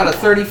 30 It's got a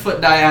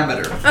 30-foot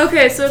diameter.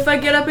 Okay, so if I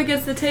get up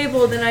against the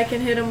table, then I can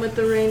hit him with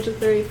the range of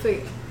 30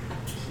 feet.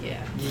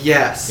 Yeah.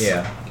 Yes.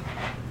 Yeah.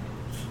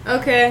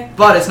 Okay.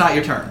 But it's not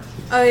your turn.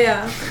 Oh,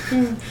 yeah.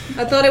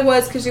 I thought it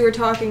was because you were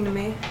talking to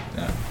me.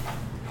 No.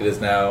 It is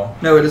now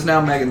No, it is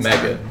now Megan's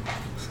Megan. turn.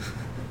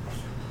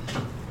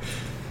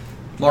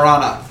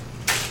 Morana.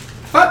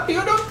 What do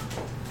you do?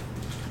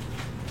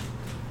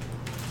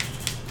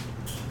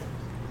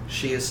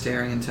 She is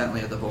staring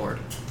intently at the board.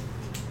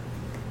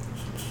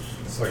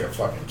 It's like a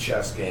fucking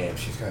chess game.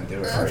 She's gonna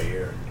do it right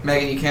here.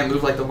 Megan, you can't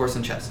move like the horse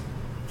in chess.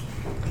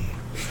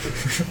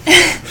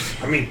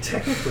 I mean,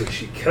 technically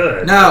she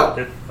could.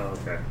 No.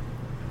 Okay.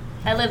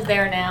 I live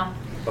there now.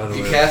 By the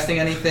You way, casting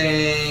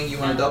anything? You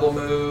want to double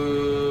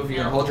move? You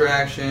want to hold your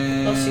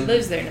action? Well, she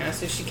lives there now,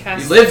 so she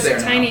casts You live there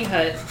now. tiny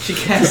hut. She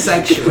casts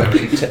sanctuary.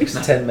 It takes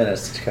 10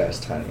 minutes to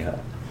cast Tiny Hut.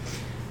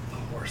 The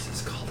horse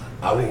is called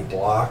a I will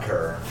block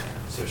her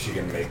so she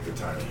can make the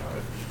tiny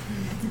hut.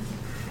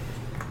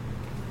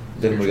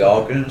 Then we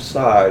all get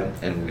inside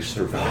and we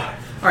survive.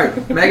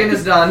 Alright, Megan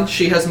is done.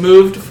 She has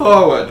moved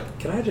forward.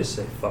 can I just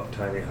say fuck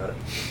Tiny Hut?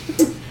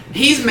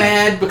 He's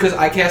mad because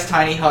I cast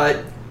Tiny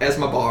Hut as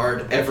my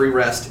bard every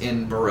rest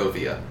in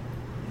Barovia.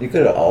 You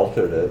could have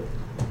altered it.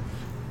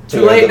 to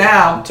Too where late the-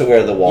 now. To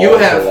where the walls You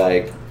have- are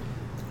like,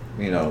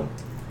 you know,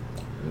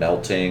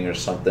 melting or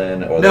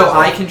something. Or No, there's I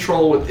like-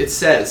 control what it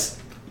says.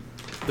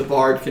 The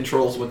bard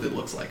controls what it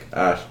looks like.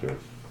 Astro.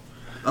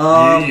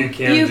 You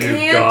can't You do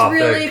can't gothic.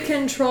 really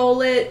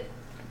control it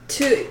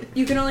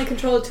you can only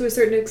control it to a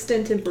certain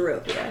extent in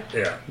Barovia.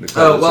 Yeah.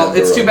 Oh, well,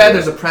 it's too bad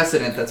there's a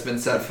precedent that's been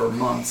set for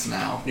months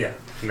now. Yeah.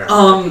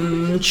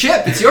 No.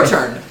 Chip, it's your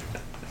turn.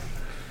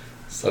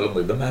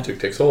 Suddenly the magic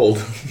takes hold.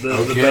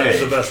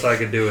 The best I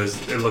could do is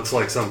it looks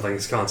like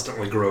something's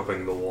constantly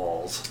groping the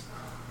walls.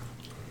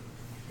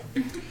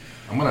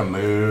 I'm gonna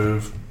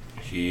move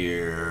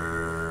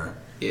here.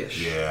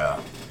 Ish. Yeah.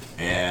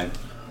 And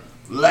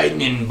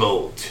lightning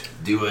bolt.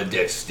 Do a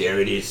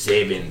dexterity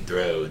saving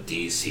throw.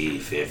 DC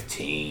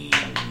 15.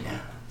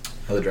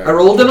 I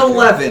rolled an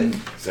 11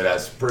 So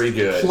that's pretty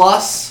good.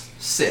 plus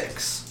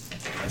 6.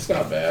 That's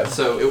not bad.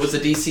 So it was a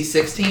DC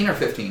 16 or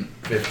 15?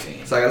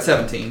 15. So I got a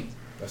 17.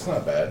 That's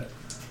not bad.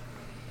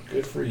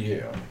 Good for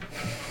you.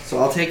 So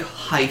I'll take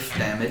hive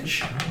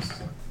damage.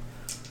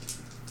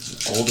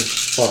 Old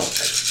as fuck.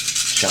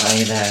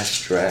 Giant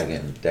ass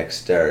dragon.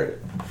 Dexterity.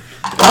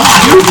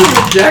 I'm using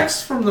the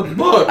dex from the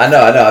book. I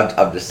know.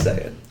 I'm just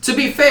saying. To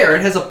be fair,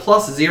 it has a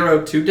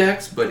 +0 to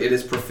dex, but it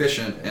is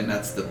proficient, and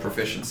that's the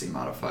proficiency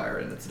modifier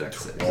in its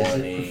dex save. Is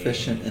it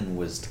proficient in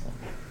wisdom?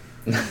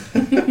 Let's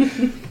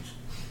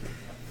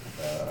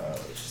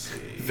see.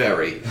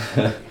 Very.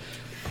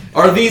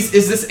 Is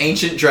this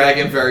ancient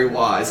dragon very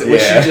wise? It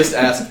wish Yeah. you just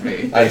asked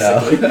me, I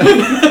basically.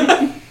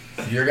 know.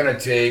 You're gonna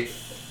take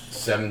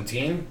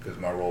 17 because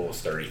my roll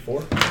was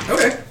 34.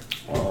 Okay.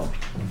 Oh.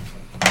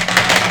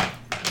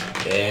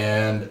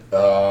 And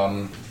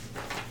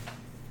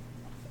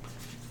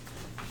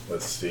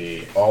let's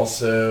see.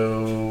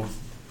 Also,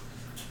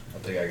 I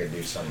think I could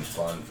do something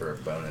fun for a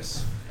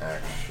bonus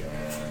action.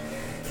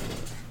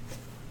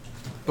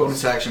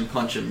 Bonus action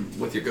punch him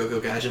with your Go-Go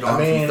Gadget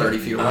arm I mean, from 30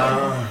 feet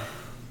away.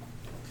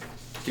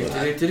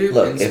 Do-do-do-do-do.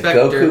 Look, if Inspector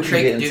Goku can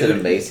Trick get into the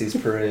Dude. Macy's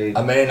parade,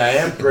 I mean, I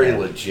am pretty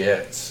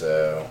legit,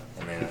 so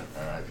I mean,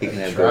 I he can can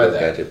have try Goku that.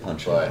 Gadget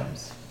punch but,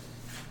 arms.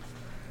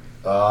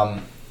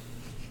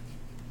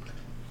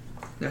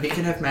 Now he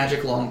can have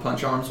magic long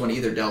punch arms when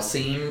either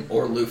Dalsim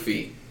or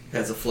Luffy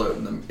has a float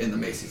in the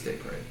Macy's Day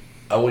Parade.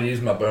 I will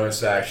use my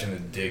bonus action to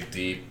dig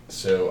deep,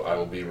 so I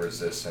will be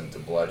resistant to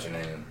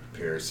bludgeoning,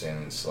 piercing,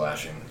 and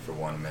slashing for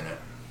 1 minute.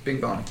 Bing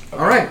bong.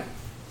 All right,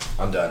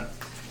 I'm done.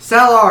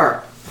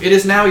 Salar, it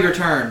is now your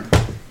turn.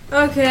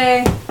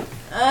 Okay.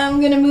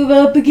 I'm gonna move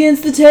up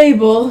against the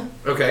table.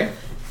 Okay.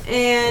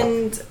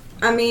 And,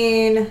 I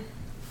mean...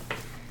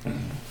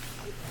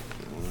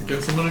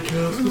 Get somebody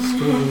cast a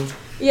spell.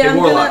 Yeah, Hey, I'm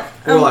Warlock.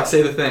 gonna... Warlock,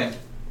 say the thing.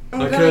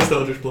 I'm I gonna- cast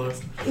Eldritch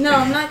Blast. No,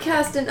 I'm not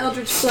casting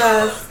Eldritch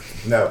Blast.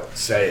 No,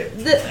 say it.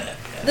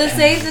 This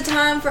ain't the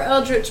time for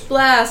Eldritch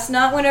Blast,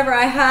 not whenever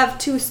I have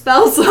 2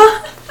 spells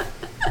on.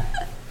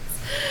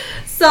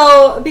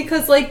 So,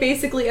 because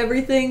basically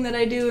everything that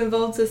I do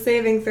involves a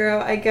saving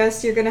throw, I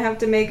guess you're gonna have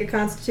to make a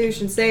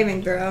Constitution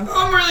saving throw.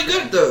 Oh, I'm really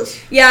good at those.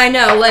 Yeah, I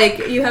know,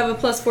 you have a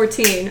plus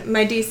 14.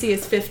 My DC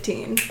is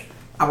 15.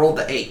 I rolled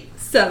the 8,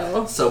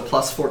 So, so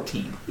plus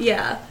 14.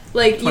 yeah,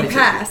 you 22.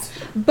 pass.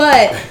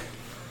 But,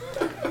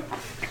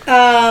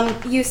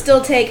 you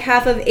still take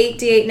half of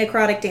 8d8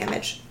 necrotic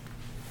damage.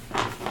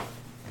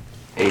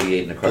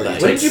 88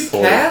 necrotic. What did you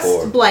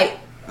cast? Blight.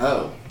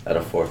 Oh. At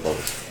a 4th level.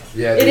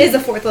 Yeah, It is a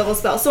 4th level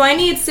spell, so I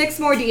need 6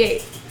 more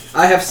d8.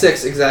 I have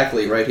 6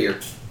 exactly right here.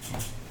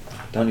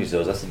 Don't use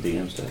those. That's the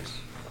DM's dice.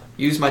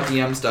 Use my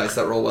DM's dice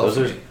that roll well Those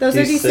for are me. Those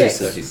are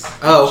D6.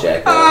 Oh.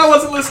 Jackass. I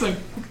wasn't listening.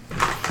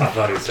 I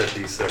thought he said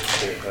D6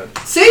 too, but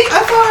See, I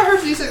thought I heard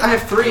D6. I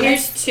have 3.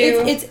 Here's 2.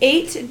 It's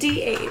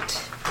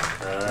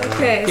 8d8.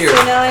 Okay, Here.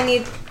 so now I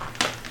need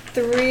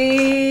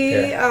 3.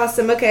 Yeah.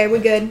 Awesome. Okay, we're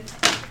good.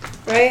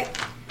 Right?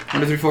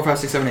 1, 2, 3, 4, 5,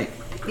 6, 7, 8.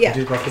 Yeah.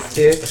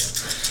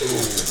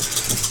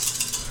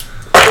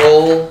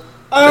 Roll.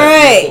 All that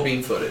right. beautiful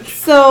bean footage.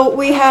 So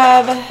we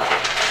have.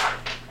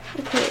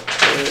 Okay.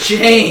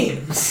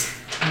 James.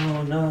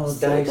 Oh no,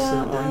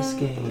 dice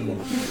game.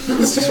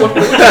 That's just what I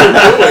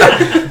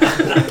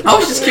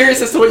was just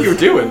curious as to what you were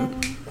doing.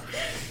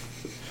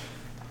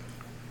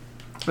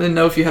 I didn't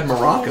know if you had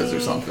maracas or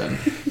something.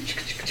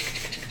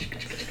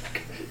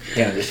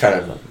 Yeah, I'm just trying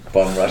to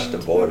bum rush the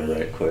board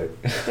right quick.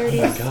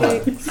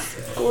 36,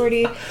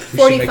 40,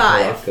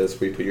 45. Because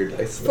we put your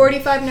dice in.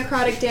 45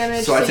 necrotic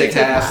damage. So I you take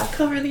half.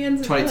 Cover the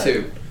ends of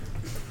 22.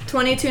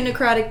 22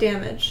 necrotic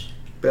damage.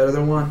 Better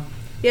than 1.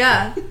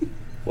 Yeah.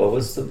 What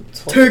was the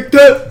total? Take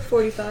that!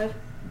 45.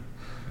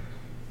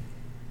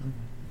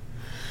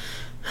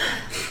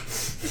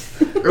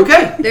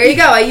 Okay. There you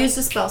go. I used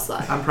the spell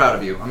slot. I'm proud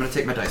of you. I'm going to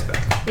take my dice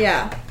back.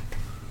 Yeah.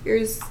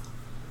 Yours.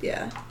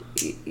 Yeah.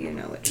 You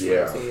know which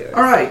Yeah. ones are yours.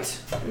 Alright.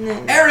 And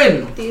then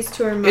Aaron! these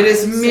 2 are mine. It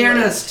is so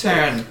Myrna's like,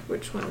 turn.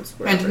 Which ones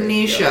were And yours?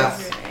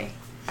 Nisha.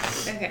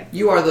 Okay,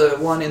 You are the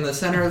one in the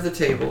center of the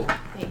table.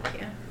 thank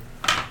you.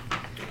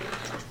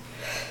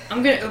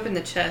 I'm gonna open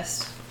the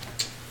chest.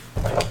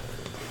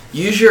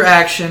 Use your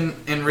action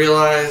and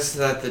realize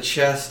that the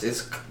chest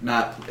is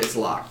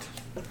locked.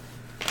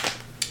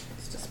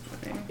 It's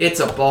disappointing. It's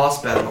a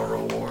boss battle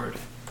reward.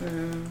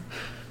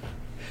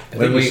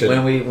 When we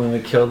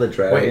kill the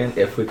dragon,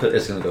 if we could,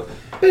 it's gonna go.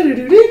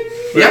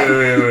 Yep.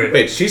 Wait.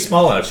 Wait, she's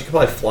small enough. She could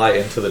probably fly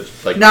into the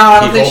No, I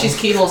don't think keyhole. she's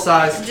keyhole I'm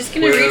size. just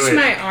gonna Wait, reach wait.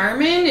 my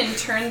arm in and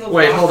turn the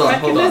Wait, lock hold on,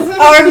 hold on.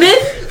 mechanism. Armin?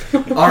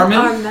 Armin?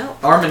 Armel.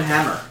 Armin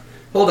Hammer.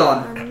 Hold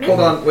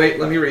on. Wait,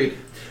 let me read.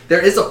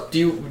 There is a. Do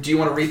you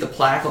want to read the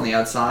plaque on the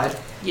outside?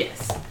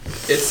 Yes.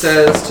 It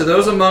says, "To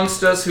those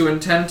amongst us who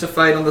intend to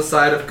fight on the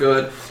side of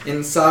good,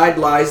 inside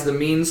lies the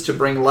means to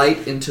bring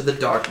light into the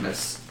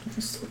darkness."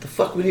 What the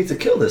fuck? We need to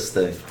kill this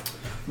thing.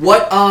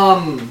 What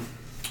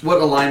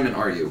alignment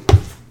are you?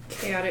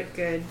 Chaotic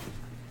good.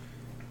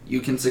 You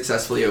can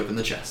successfully open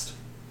the chest.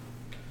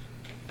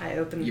 I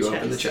open the You chest.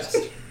 open the chest.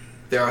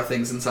 There are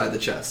things inside the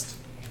chest.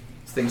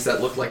 Things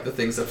that look like the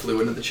things that flew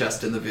into the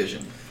chest in the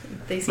vision.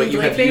 They But seemed you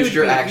like have they used would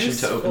your be action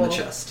to open the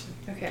useful. chest.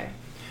 Okay.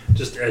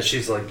 Just as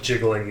she's like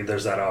jiggling,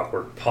 there's that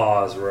awkward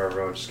pause where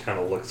everyone just kind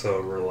of looks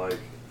over like,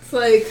 It's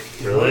like,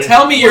 really?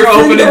 Tell me you're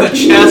opening the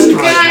chest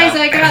right Guys,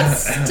 now. I got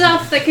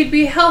stuff that could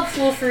be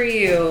helpful for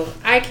you.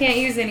 I can't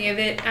use any of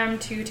it. I'm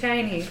too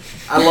tiny.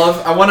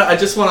 I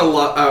just want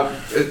to.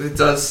 It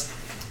does.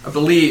 I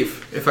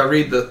believe if I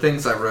read the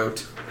things I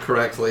wrote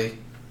correctly.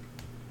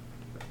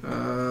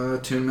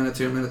 Attunement.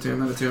 No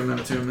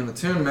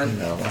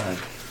lie.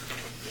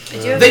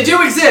 They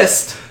do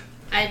exist.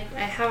 I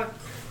have a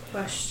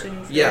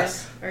question for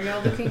Yes. you. Are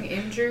y'all looking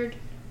injured?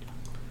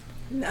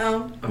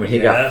 no. I mean, he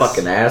got Yes.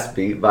 fucking ass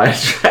beat by a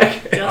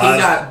dragon.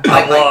 Just-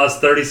 I've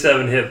lost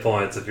 37 hit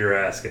points if you're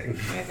asking.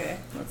 Okay,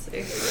 let's see.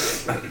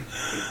 I'm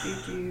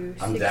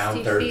 60 down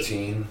feet.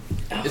 13.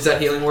 Is that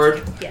healing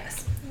word?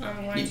 Yes.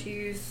 I'm going to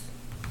use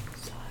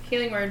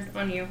healing word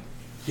on you.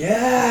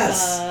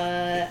 Yes!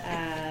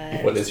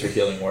 What is your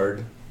healing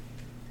word?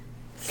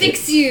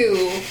 Fix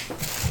you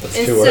That's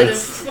 2 instead of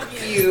words. fuck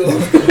you.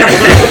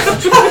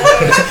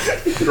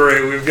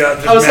 Great, we've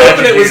got. I was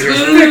hoping it was.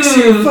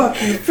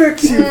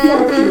 Fix you.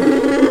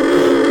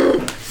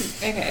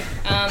 Okay,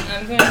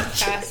 I'm going to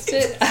cast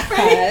it at.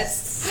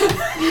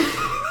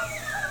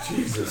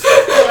 Jesus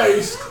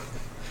Christ.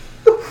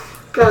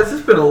 Guys,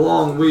 it's been a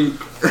long week.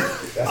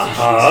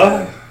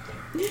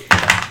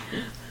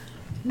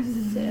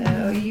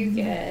 So you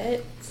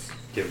get.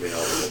 Give me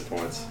all the hit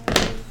points.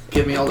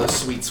 Give me all those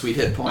sweet, sweet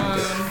hit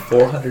points.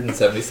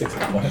 476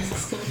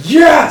 points.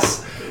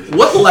 Yes!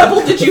 What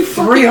level did you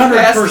fucking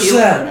pass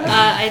healing? 300%!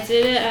 I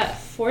did it at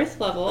 4th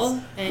level.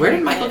 And Where did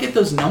you Michael get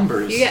those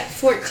numbers? You get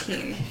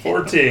 14.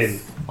 14.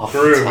 Off the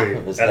top of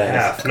Groovy. his At a head.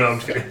 half. No, I'm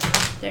just kidding.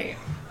 There you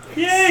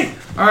Yay!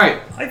 All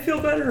right. I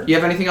feel better. You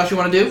have anything else you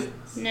want to do? go.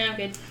 No,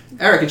 good.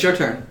 Eric, it's your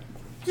turn.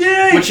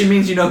 Yay! Which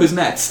means you know who's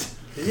next.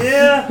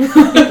 Yeah!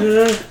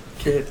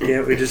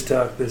 Can't we just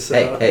talk this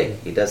out? Hey,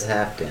 he does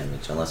half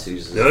damage unless he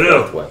uses his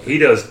No, fourth weapon. he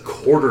does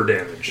quarter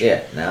damage.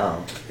 Yeah,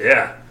 no.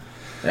 Yeah.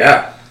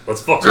 Yeah.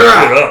 Let's fuck some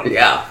shit up.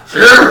 Yeah.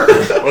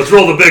 Let's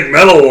roll the big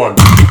metal one.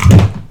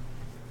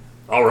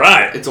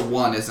 Alright. It's a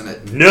 1, isn't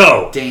it?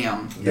 No.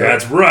 Damn.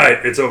 That's right.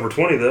 It's over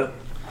 20, though.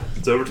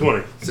 It's over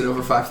 20. Is it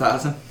over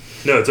 5,000?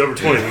 No, it's over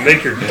 20. But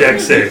make your deck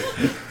save.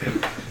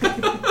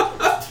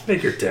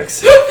 Make your deck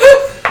save.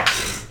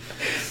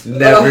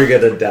 Never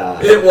gonna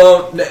die. It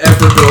won't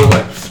ever go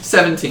away.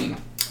 17.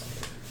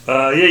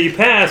 Yeah, you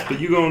pass, but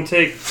you gonna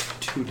take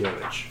 2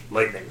 damage.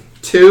 Lightning.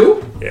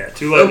 2? Yeah,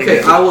 2 lightning Okay,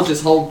 damage. I will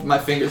just hold my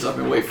fingers up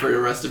and wait for the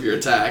rest of your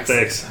attacks.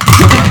 Thanks.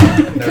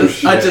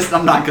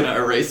 I'm not gonna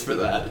erase for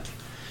that.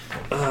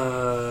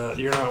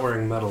 You're not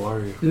wearing metal,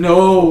 are you?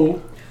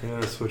 No. I'm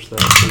gonna switch that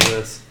to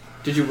this.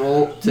 Did you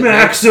roll to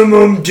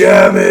Maximum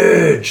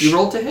damage! hit? You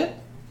rolled to hit?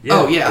 Yeah.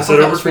 Oh, yeah. I Is thought it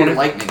that over was for your 20?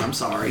 lightning. I'm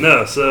sorry.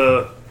 No,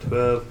 so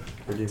 12,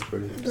 13,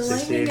 14, The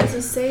 16. lightning is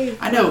a save.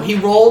 I know. He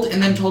rolled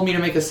and then told me to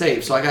make a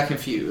save, so I got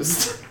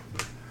confused.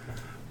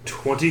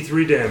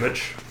 23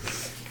 damage.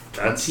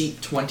 That's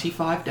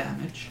 25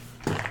 damage.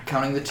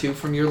 Counting the 2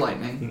 from your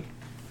lightning.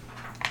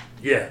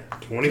 yeah,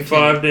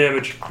 25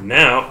 damage.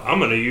 Now I'm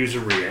gonna use a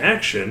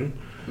reaction.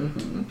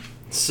 Mm-hmm.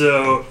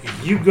 So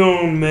you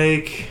gonna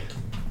make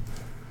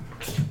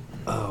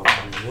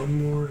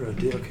one more.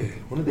 Okay,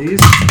 one of these.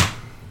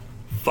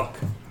 Fuck.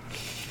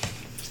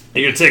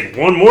 You're gonna take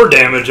 1 more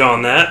damage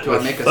on that. Do I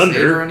with make a thunder.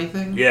 save or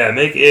anything? Yeah,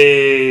 make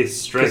a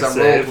strength Because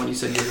I rolled save. when you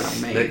said you were going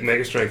to make. Make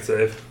a strength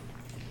save.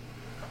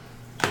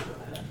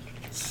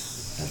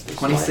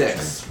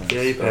 26.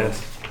 Yeah, you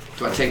pass.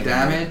 Do I take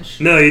damage?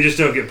 No, you just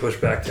don't get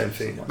pushed back 10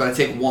 feet. But I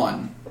take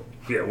 1.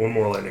 Yeah, 1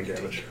 more lightning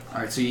damage.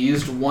 Alright, so you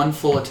used 1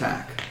 full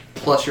attack.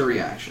 Plus your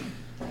reaction.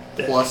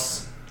 Yeah.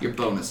 Plus your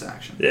bonus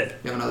action. Yeah.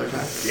 You have another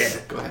attack? Yeah.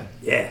 Go ahead.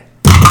 Yeah.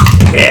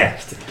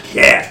 Yeah.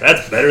 Yeah.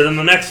 That's better than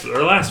the next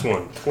or last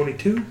one.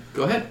 22.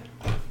 Go ahead.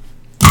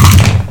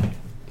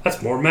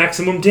 That's more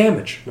maximum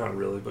damage. Not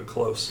really, but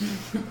close.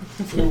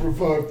 It's over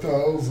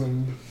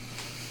 5,000.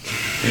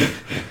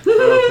 12,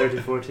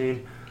 13,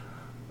 14.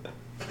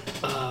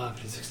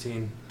 15,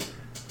 16.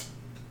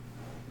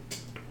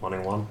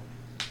 21.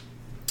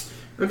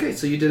 Okay,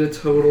 so you did a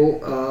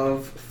total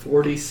of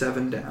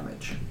 47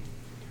 damage.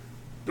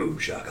 Boom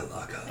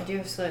shakalaka. I do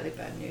have slightly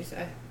bad news.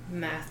 I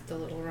mathed a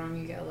little wrong.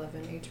 You get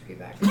 11 HP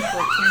back to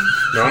 14.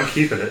 No, I'm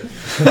keeping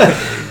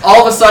it.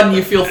 All of a sudden,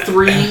 you feel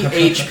 3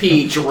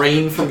 HP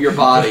drain from your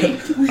body.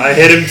 I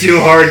hit him too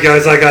hard,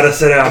 guys. I gotta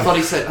sit I down.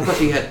 thought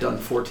he had done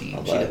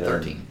 14. She did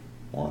 13.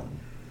 1,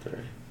 3.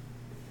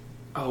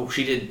 Oh,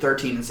 she did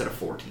 13 instead of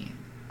 14.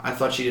 I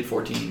thought she did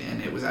 14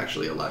 and it was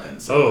actually 11.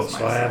 So it Oh, was my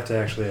so I mistake. have to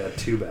actually add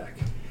 2 back.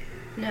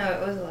 No,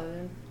 it was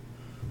 11.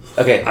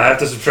 Okay, I have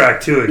to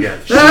subtract 2 again.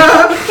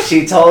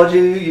 she told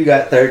you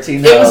got 13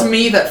 It was health,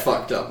 me that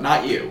fucked up,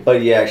 not you.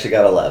 but you actually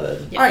got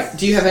 11. Yes. Alright,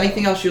 do you have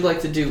anything else you'd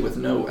like to do with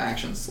no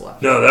actions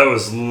left? No, that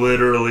was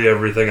literally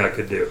everything I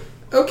could do.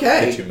 Did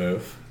Okay. you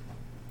move?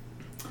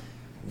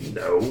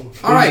 No.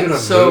 Who's Alright, gonna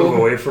so- move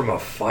away from a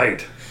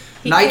fight?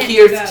 He Night can't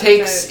here do that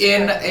takes without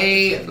in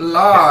a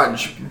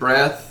large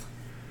breath.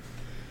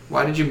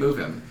 Why did you move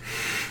him?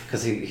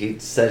 Because he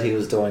said he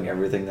was doing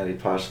everything that he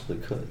possibly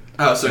could.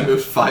 Oh, so he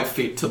moved 5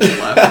 feet to the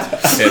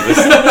left. Yeah,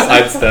 just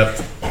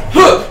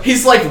sidestepped.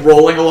 He's like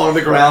rolling along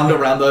the ground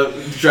around the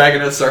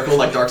dragon in a circle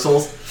like Dark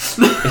Souls.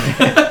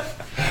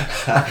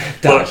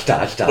 Dodge.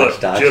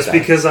 Just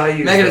because I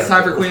use Megan, that it's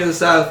time for word. Queen of the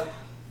South.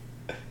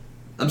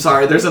 I'm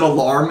sorry, there's an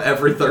alarm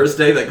every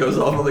Thursday that goes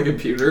off on the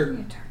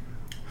computer.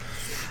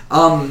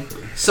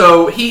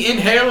 So he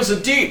inhales a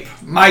deep,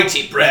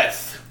 mighty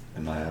breath.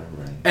 Am I out of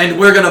range? And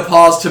we're gonna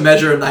pause to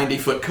measure a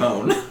 90-foot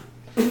cone.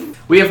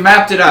 We have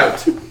mapped it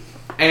out.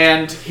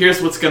 And here's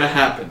what's gonna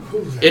happen.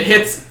 It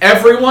hits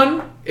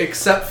everyone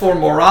except for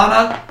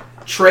Morana,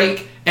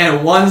 Trake,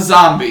 and one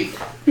zombie.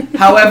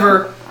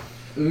 However,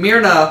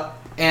 Myrna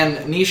and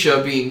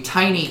Nisha, being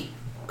tiny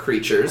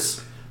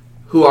creatures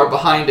who are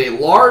behind a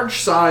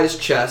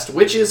large-sized chest,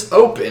 which is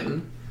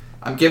open,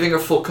 I'm giving her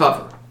full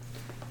cover.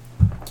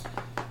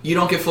 You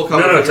don't get full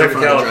cover. No, if you're in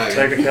front of the dragon.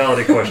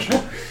 technicality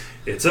question.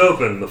 It's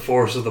open. The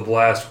force of the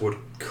blast would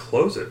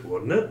close it,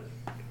 wouldn't it?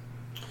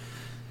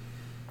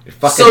 You're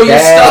fucking So you're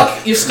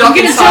dead. stuck I'm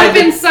gonna inside. jump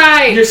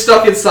inside. You're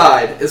stuck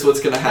inside. Is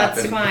what's gonna happen.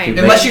 That's fine.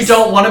 Unless you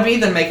don't want to be,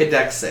 then make a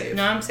dex save.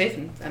 No, I'm safe.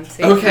 I'm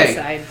safe Okay.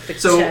 inside the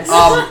So, chest.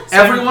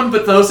 everyone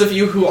but those of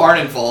you who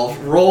aren't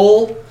involved,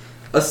 roll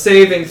a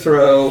saving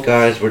throw.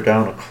 Guys, we're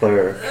down a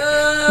clerk.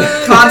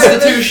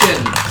 Constitution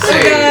Oh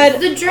save.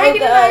 god. The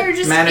dragon and I are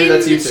just Manu, in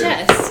that's you the too.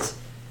 chest.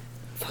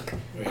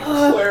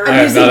 I'm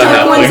am using not a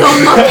Dark One's halfling.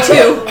 own luck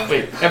too.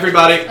 Wait,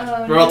 everybody,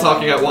 Oh, we're all no.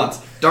 talking at once.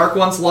 Dark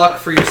one's luck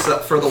for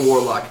for the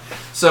warlock.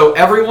 So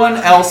everyone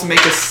else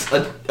make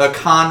a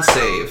con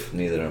save.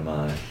 Neither am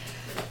I.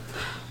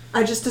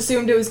 I just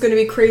assumed it was going to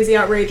be crazy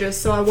outrageous,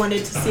 so I wanted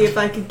to see if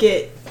I could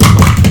get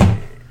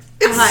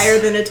higher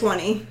than a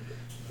 20.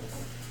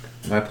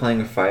 Am I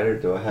playing a fighter?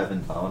 Do I have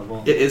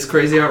Indomitable? It is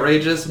crazy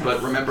outrageous,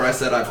 but remember I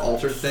said I've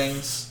altered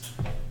things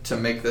to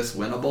make this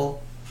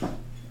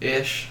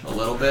winnable-ish a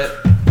little bit.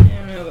 I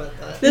don't know about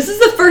that. This is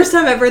the first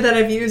time ever that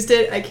I've used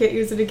it. I can't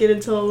use it again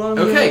until a long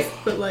Okay. list,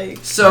 but like,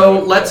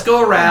 So let's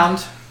go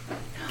around.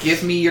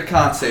 Give me your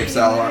con save,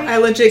 Salar. I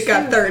legit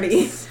got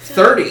 30.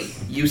 30.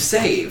 You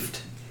saved.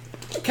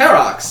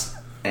 Karox.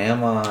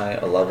 Am I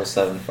a level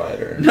 7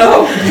 fighter?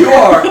 No, you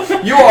are.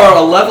 You are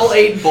a level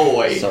 8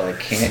 boy. So I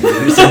can't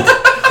use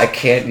I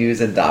can't use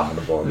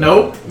Indomitable.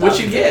 Nope. What'd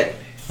you get?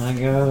 I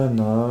got a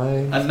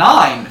 9. A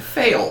 9.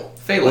 Fail.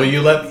 Fail. Will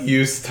you let me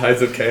use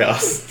Tides of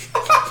Chaos?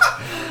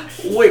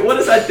 Wait, what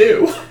does that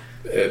do?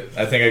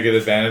 I think I get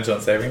advantage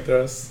on saving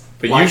throws.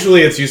 But Why?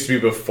 usually it's used to be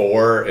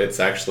before it's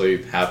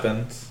actually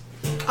happened.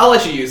 I'll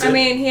let you use it. I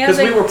mean, he 'cause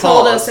hasn't we were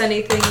told paused. us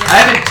anything yet. I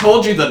haven't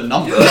told you the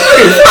number.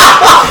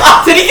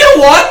 Did he get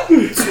one?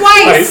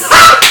 Twice!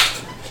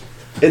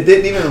 It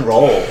didn't even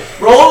roll.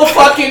 Roll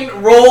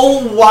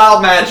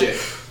wild magic.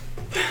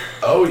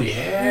 Oh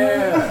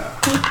yeah.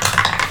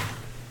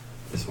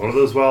 Is one of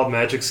those wild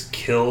magics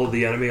kill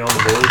the enemy on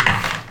the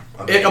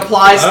board? It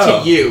applies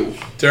Oh. to you.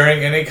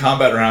 During any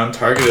combat round,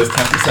 target is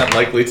 10%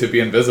 likely to be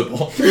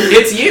invisible.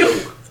 It's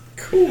you.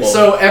 Cool.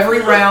 So every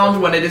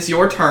round when it is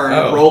your turn,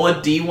 Oh. roll a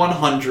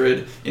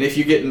D100, and if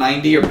you get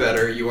 90 or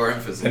better, you are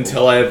invisible.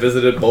 Until I have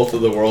visited both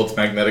of the world's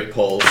magnetic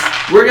poles.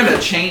 We're gonna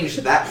change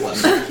that one.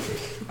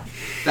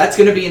 That's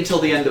gonna be until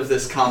the end of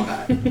this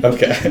combat.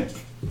 Okay.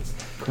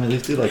 Can we at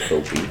least do like the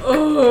week?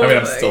 Oh, I mean,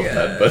 I'm still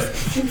dead, but...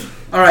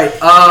 Alright,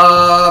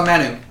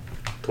 Manu.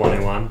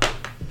 21.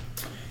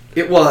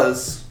 It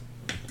was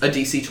a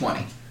DC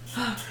 20.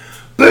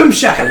 Boom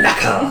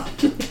shakalaka!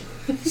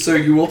 So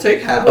you will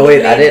take half. Oh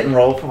wait, I didn't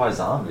roll for my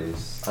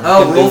zombies. I'm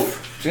Oh, gonna roll.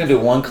 just gonna do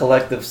one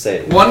collective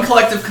save. One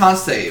collective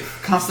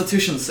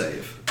constitution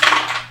save.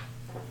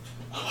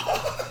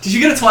 Did you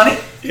get a 20?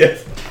 Yeah.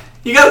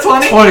 You got a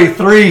 20?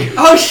 23.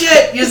 Oh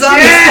shit! Your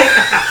zombies,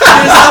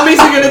 your zombies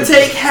are gonna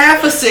take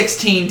half a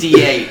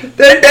 16d8.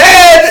 They're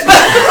dead!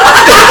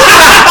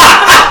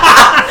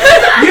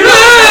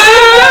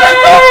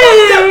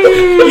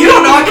 You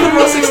don't know I can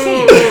roll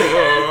 16.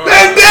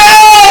 They're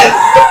dead!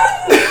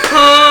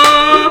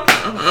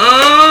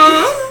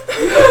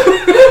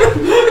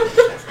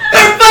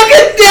 They're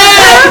fucking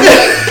dead!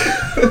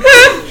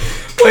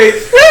 Wait,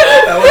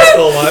 that one's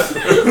still alive.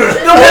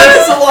 The one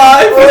is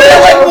alive.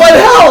 They're like 1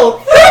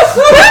 health!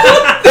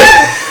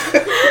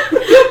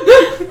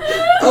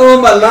 Oh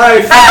my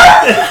life.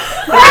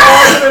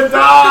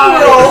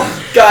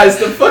 Oh, guys,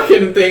 the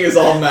fucking thing is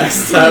all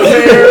messed up.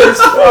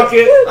 Fuck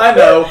it. I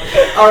know.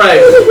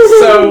 Alright,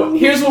 so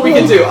here's what we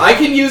can do. I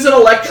can use an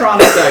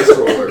electronic dice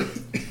roller.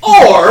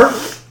 Or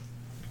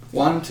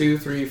 1, 2,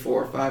 3,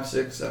 4, 5,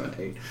 6, 7,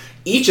 8.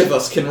 Each of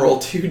us can roll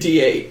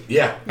 2d8.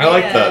 Yeah. I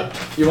like Yeah. that.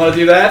 You want to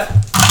do that?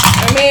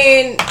 I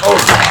mean, I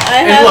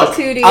And have look,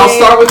 2d8. I'll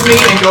start with me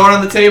and go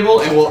around the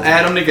table and we'll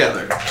add them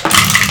together.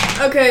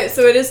 Okay,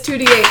 so it is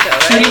 2d8 though,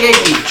 right?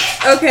 2d8 each.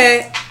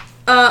 Okay.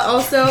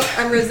 Also,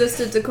 I'm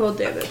resistant to cold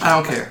damage. I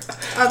don't care.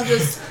 I'm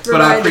just But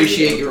I reminding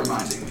appreciate you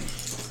reminding me.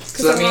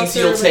 So that I'm means also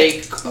you'll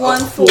take a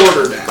 1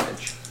 quarter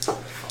damage.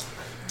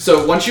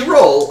 So once you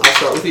roll, I'll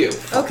start with you.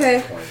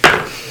 Okay.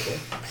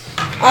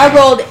 I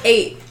rolled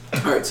 8.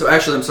 Alright, so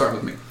actually I'm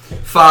starting with me.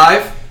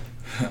 5,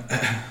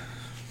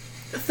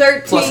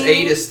 13. Plus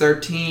 8 is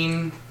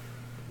 13.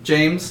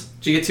 James,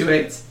 did you get 2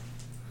 8s?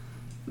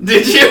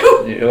 Did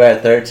you? You're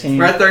at 13?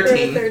 We're at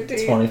 13.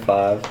 13.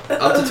 25.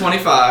 Up to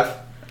 25.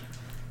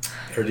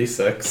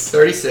 36.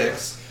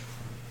 36.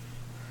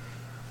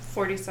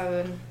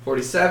 47.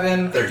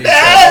 47.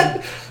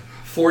 37.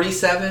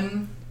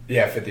 47.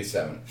 Yeah,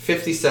 57.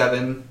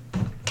 57.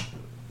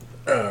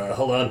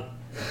 Hold on.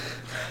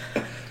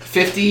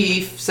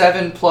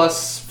 57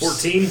 plus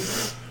 14?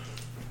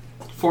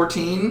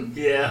 14.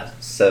 Yeah.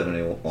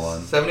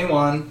 71.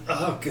 71.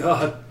 Oh,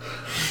 God.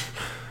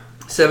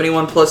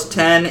 71 plus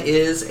 10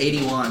 is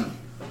 81.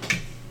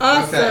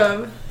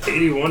 Awesome.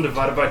 81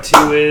 divided by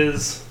 2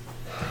 is...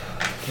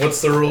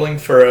 What's the ruling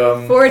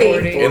for 40.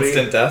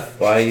 instant death?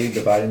 Why are you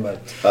dividing by...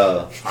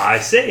 I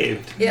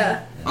saved.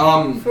 Yeah.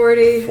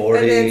 40. 40.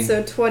 And then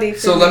so 20 for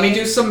So let me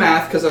do some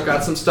math because I've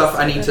got some stuff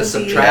I need to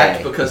That'll be-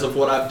 subtract because of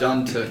what I've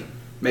done to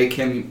make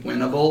him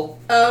winnable.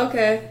 Oh,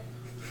 okay.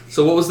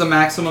 So what was the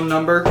maximum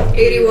number?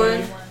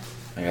 81.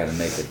 I gotta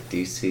make a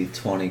DC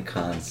 20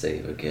 con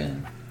save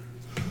again.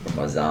 For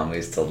my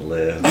zombies to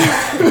live. I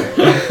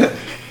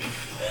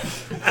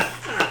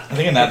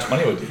think a nat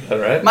 20 would do that,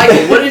 right?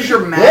 Michael, what is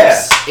your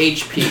max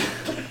HP?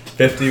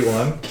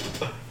 51.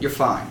 You're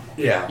fine.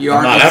 Yeah. You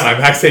I'm aren't. not at my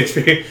max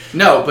HP.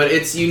 No, but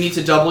it's you need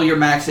to double your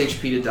max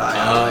HP to die.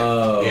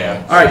 Oh.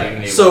 Yeah. All you right.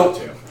 need So one,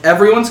 too.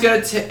 everyone's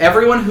gonna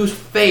everyone who's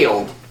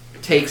failed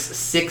takes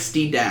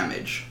 60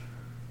 damage.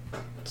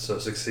 So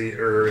succeed,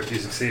 or if you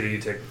succeeded, you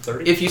take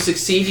 30? If you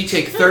succeed, you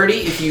take 30.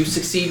 If you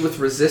succeed with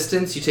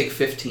resistance, you take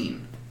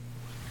 15.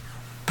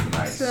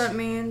 Nice. So that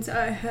means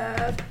I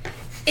have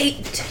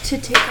 8 to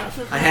take off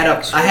of I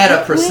had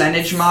a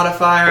percentage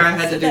modifier. I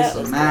had to do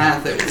some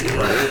math. It was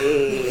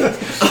great.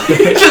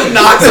 It just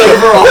knocks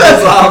over all the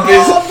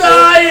zombies. all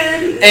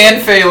dying.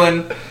 And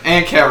Phelan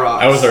and Karok.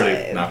 I was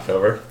already knocked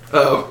over.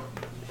 Oh.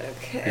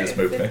 Okay. He just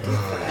moved me.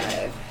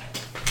 55.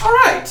 All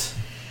right.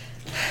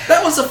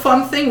 That was a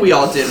fun thing we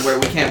all did where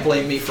we can't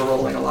blame me for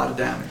rolling a lot of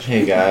damage.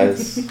 Hey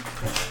guys.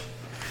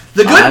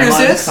 The good I'm news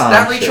is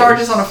that unconscious.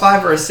 recharges on a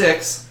 5 or a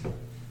 6.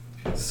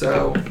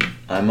 So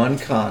I'm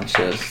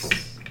unconscious,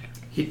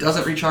 he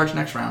doesn't recharge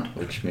next round.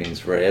 which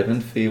means Ray of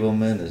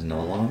Enfeeblement is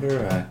no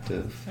longer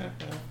active.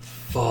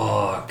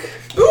 Fuck.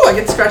 Ooh, I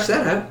get to scratch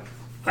that out.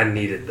 I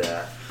needed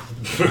that.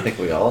 I think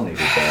we all needed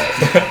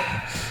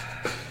that.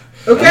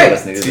 None of Okay.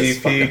 us needed this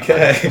fucking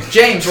TPK.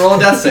 James, roll a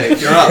death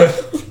save. You're up.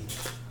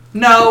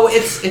 No,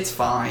 it's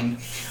fine.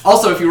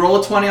 Also, if you roll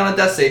a 20 on a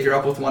death save, you're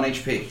up with 1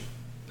 HP.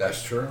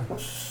 That's true.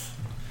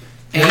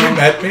 You And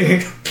met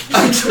me.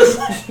 I'm just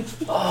like,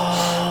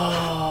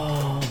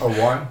 Oh, A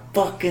 1?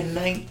 fucking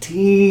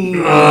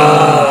 19.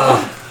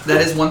 that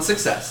is 1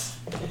 success.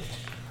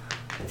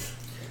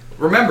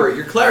 Remember,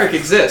 your cleric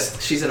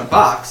exists. She's in a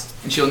box,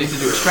 and she'll need to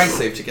do a strength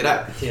save to get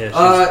out.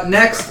 Yeah,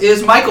 Next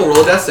is Michael.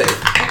 Roll a death save.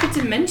 Like a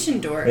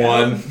dimension door.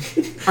 1.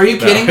 Are you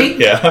kidding me?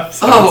 Yeah.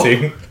 Oh.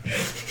 17.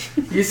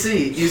 You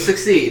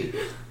succeed.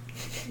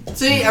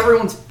 See,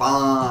 everyone's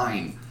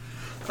fine.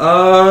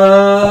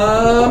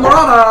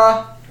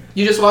 Marana,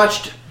 you just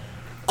watched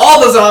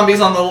all the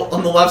zombies on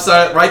the left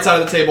side, right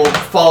side of the table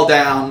fall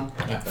down,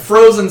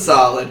 frozen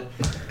solid,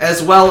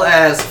 as well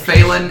as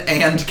Phelan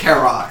and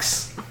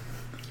Karox.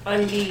 I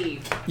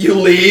leave. You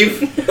leave.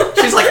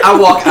 She's like, I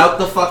walk out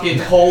the fucking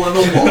hole in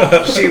the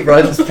wall. She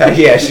runs past.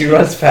 Yeah, she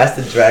runs past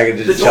the dragon.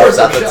 The Just doors jumps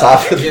out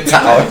are the shut.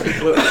 top of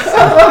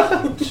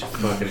the tower.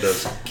 fucking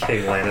does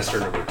King Lannister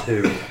number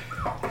 2.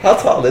 How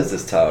tall is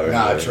this tower?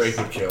 Nah, anyways? Drake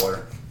would kill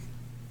her.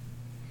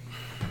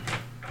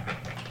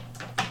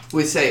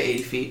 We say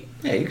 80 feet.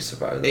 Yeah, you can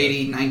survive that.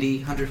 80, 90,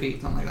 100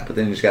 feet, something like that. But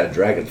then you just got a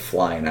dragon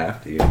flying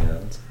after you. You know,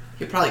 it's-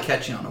 He'll probably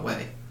catch you on the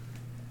way.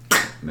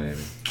 maybe.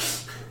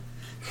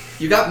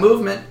 You got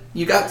movement.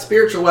 You got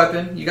spiritual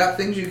weapon. You got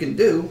things you can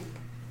do.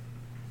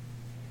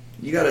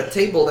 You got a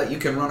table that you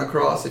can run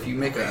across if you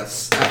make a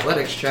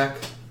athletics check.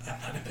 I'm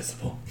not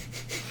invisible.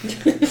 I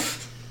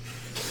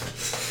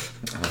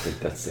don't think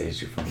that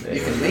saves you from there.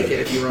 You can make it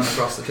if you run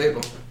across the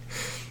table.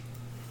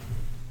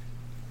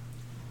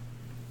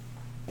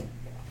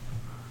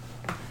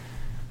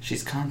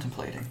 She's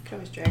contemplating. You can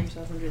always drag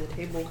yourself under the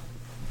table.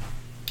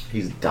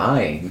 He's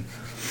dying.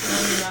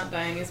 No, you're not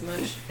dying as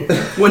much.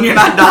 When you're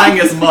not dying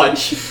as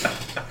much.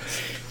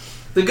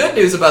 The good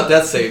news about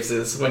death saves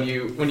is when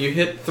you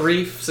hit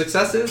 3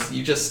 successes,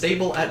 you just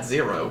stable at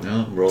 0.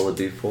 No, roll a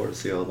d4 to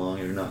see how long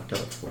you're knocked out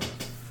for.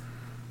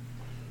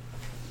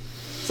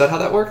 Is that how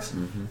that works?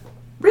 Mm-hmm.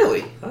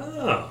 Really?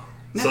 Oh.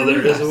 Never So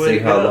there knew is that. a way See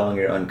to how get long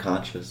you're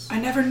unconscious. I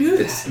never knew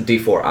It's that.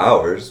 d4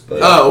 hours, but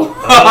Oh.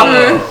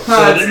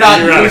 So It's not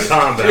you're out of used-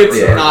 combat. It's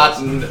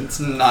regardless. not. It's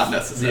not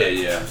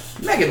necessary. Yeah.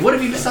 Megan, what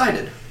have you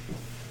decided?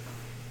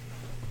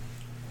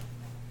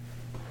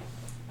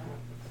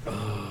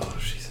 Oh,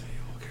 she's an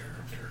evil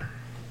character.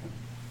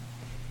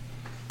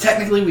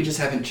 Technically, we just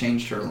haven't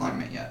changed her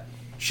alignment yet.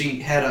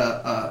 She had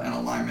an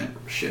alignment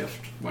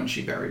shift when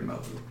she buried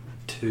Mofu.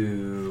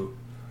 To...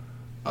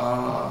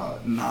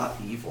 Not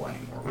evil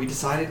anymore. We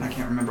decided, and I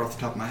can't remember off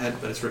the top of my head,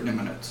 but it's written in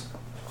my notes.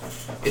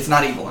 It's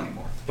not evil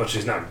anymore. But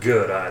she's not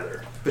good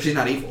either. But she's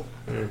not evil.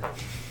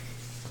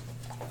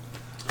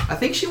 I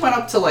think she went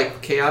up to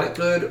like chaotic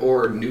good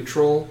or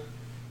neutral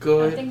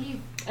good.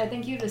 I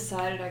think you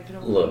decided I could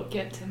only Look.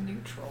 get to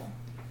neutral.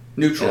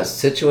 In Neutral a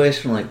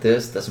situation like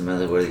this, doesn't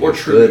matter whether or you're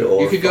true. good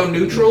or You could go fucking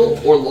neutral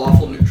evil. or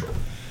lawful neutral.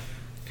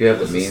 If you have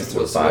the This means is to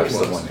what revive it was.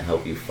 someone to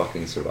help you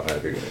fucking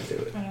survive, you're gonna do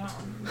it.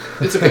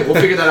 It's okay. We'll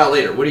figure that out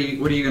later. What are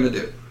you gonna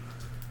do?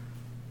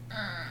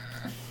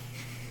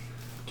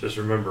 Just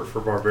remember, for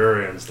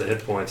barbarians, the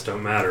hit points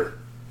don't matter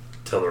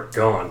till they're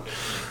gone.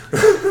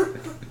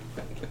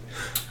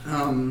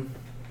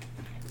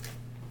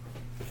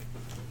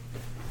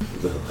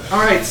 All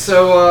right.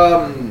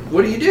 So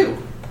what do you do?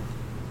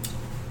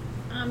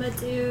 I'm gonna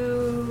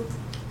do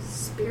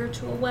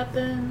spiritual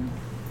weapon.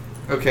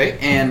 Okay.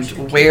 And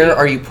where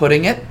are you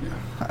putting it?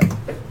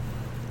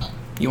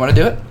 You want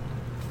to do it?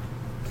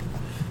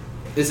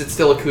 Is it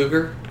still a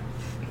cougar?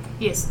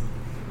 Yes.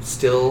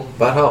 Still.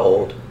 About how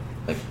old?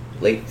 Like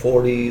late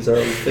 40s,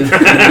 early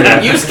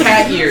 50s? Use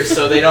cat ears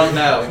so they don't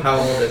know how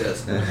old it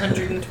is.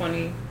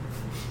 120.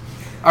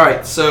 All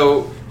right,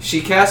 so she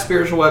casts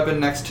spiritual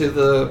weapon next to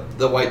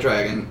the white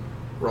dragon.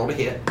 Roll to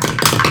hit.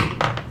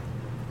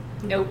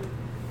 Nope.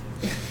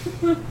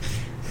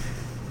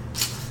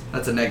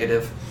 That's a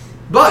negative,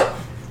 but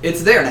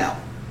it's there now.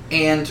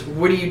 And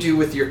what do you do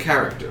with your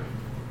character?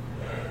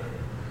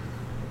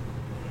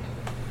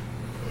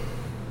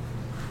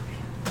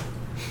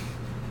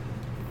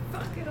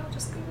 Fuck it, I'll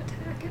just go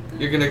attack it then.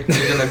 You're gonna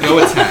go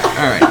attack.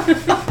 All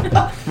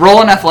right.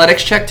 Roll an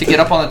athletics check to get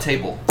up on the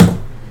table.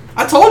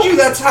 I told you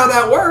that's how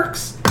that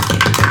works.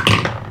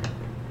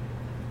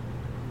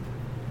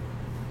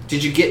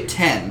 Did you get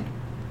 10?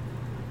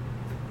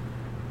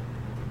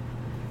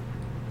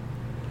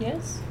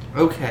 Yes.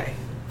 Okay.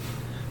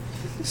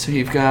 So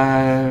you've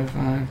got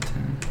 5,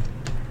 10.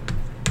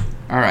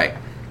 All right.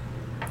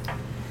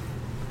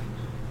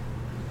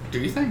 Do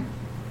your thing.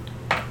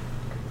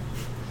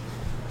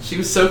 She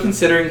was so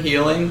considering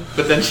healing,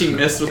 but then she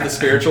missed with the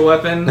spiritual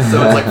weapon,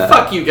 so it's like,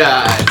 fuck you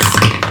guys.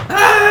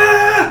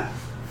 Ah!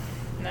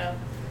 No.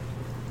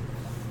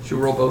 Should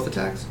we roll both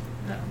attacks?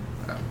 No.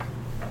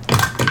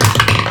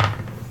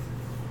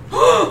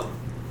 Oh.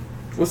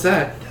 What's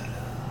that?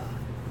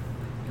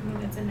 I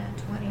mean, it's a nat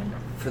 20.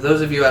 For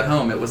those of you at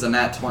home, it was a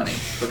nat 20,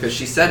 because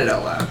she said it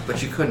out loud,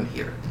 but you couldn't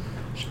hear.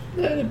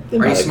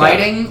 Are you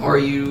smiting, or are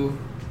you...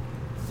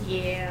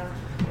 Yeah.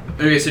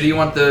 Okay, so do you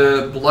want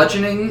the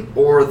bludgeoning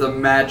or the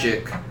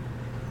magic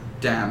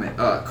damage,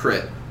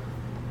 crit?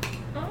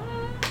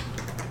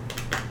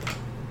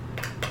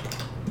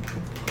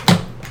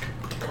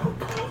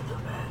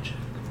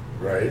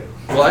 Right?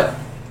 What?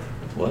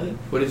 What?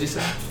 What did you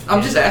say?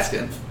 I'm just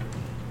asking.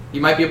 You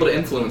might be able to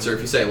influence her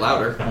if you say it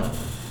louder. Oh,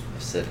 I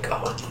said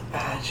go with the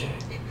magic.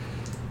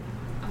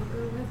 I'll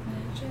go with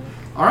magic.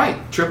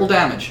 Alright, triple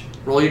damage.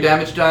 Roll your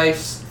damage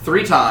dice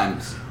 3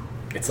 times.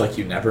 It's like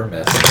you never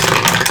miss.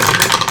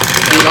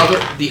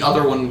 The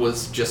other one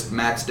was just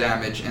max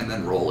damage and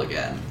then roll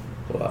again.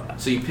 Well,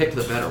 So you picked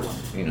the better one.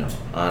 you know,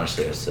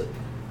 honestly, I said,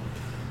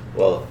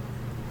 well,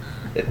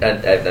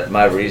 at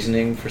my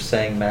reasoning for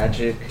saying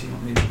magic, Do you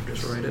want me to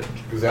just write it?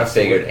 Because I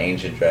figured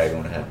Ancient Dragon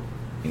would have,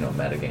 you know,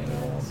 metagame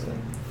rules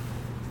and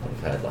we've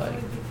had like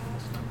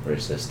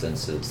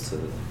resistances to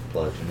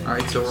bludgeoning.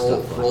 Alright, so and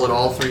roll stuff like roll it that.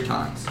 all 3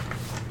 times.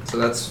 So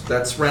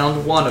that's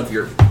round 1 of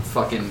your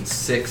fucking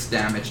 6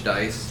 damage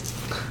dice.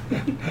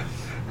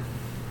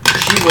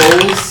 She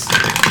rolls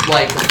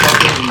like a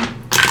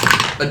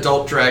fucking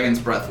adult dragon's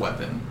breath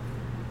weapon.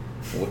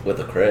 With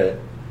a crit.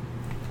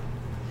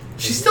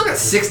 She's still got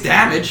 6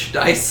 damage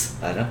dice.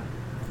 I know.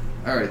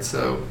 Alright,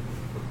 so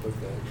But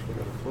they actually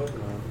got a foot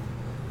now.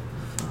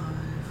 5,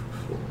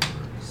 4,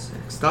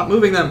 6. Stop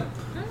moving them.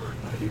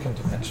 You can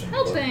dimension.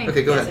 Helping.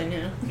 Okay, go yes, ahead. I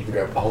know. You can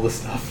grab all the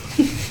stuff.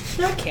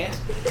 No, I can't.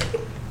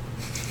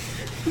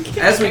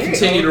 As we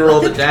continue to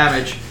roll the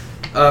damage,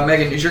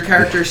 Megan, is your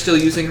character still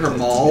using her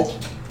maul?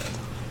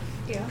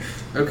 Yeah.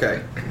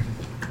 Okay.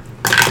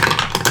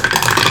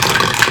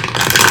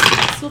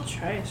 I'll still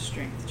try a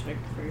strength check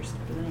first,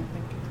 but I don't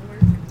think it'll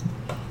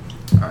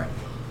work. Alright.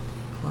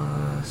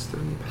 Plus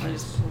 3, I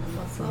just plus pull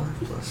myself.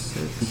 5, plus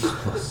 6,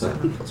 plus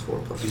 7, plus 4,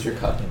 plus Use 2. your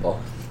cotton ball.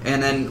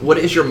 And then what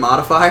is your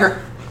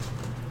modifier?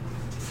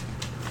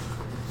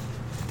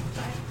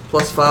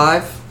 Plus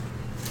 5.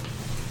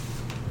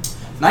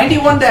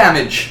 91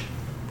 damage.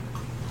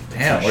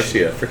 Damn, where's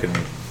she a freaking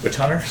witch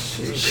hunter?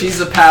 She's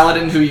a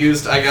paladin who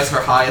used, I guess,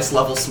 her highest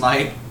level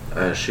smite.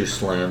 She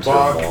slams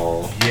Fuck her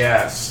ball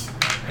yes.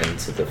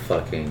 into the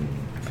fucking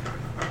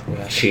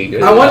cheek.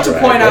 I want to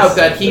point out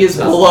that he is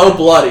below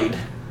bloodied.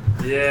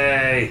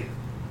 Yay!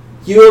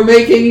 You are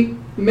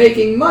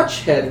making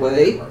much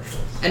headway.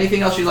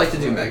 Anything else you'd like to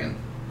do, Megan?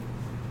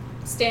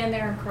 Stand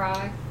there and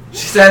cry.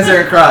 She stands there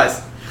and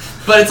cries.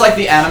 But it's like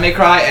the anime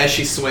cry as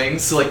she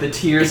swings, so like the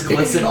tears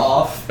glisten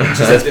off.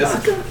 Just like this.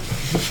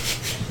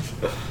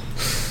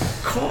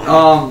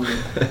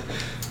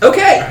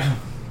 Okay.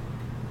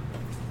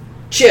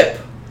 Chip.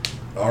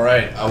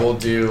 Alright, I will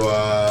do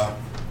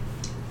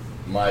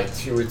my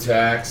 2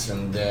 attacks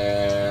and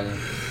then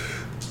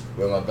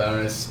With my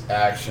bonus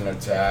action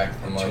attack,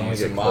 I'm Do you gonna wanna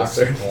use a get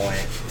Moxie closer?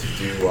 point to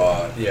do.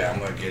 I'm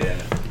gonna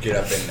get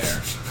up in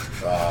there.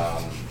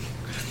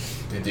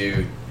 To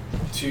do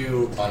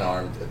 2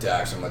 unarmed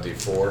attacks. I'm gonna do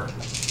 4.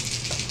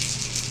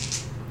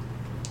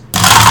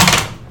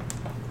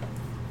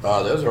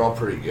 Those are all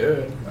pretty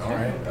good. All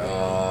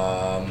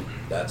right.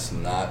 That's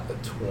not a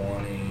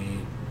 20.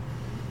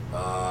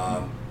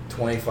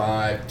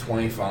 25,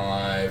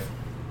 25,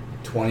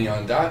 20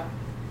 on dot.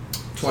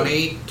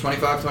 20,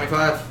 25,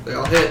 25. They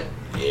all hit.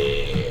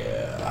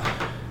 Yeah.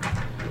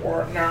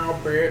 What now,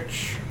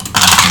 bitch?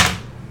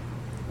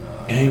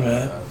 Hey,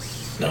 man.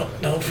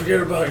 Don't forget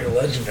about your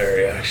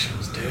legendary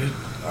actions, dude.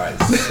 Alright,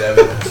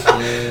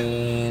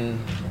 17.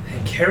 Hey,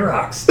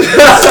 Karox.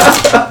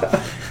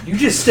 You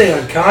just stay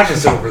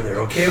unconscious over there,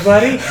 okay,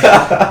 buddy?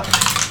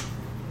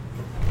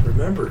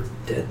 Remember,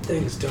 dead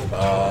things don't.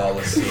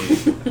 Let's see.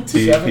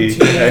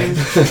 17.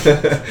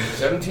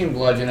 17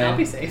 bludgeoning. I'll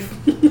be safe.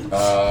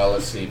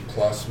 Let's see.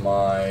 Plus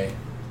my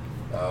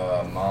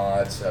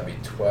mods. That'd be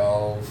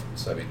 12.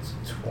 So that'd be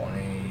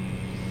 20.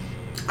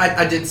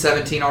 I did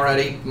 17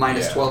 already,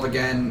 minus Yeah. 12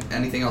 again.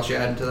 Anything else you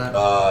add into that?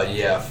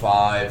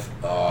 5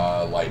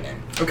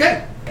 lightning.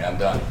 Okay. And I'm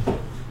done.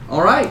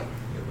 All right.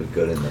 We're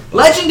good in the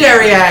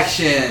Legendary Stars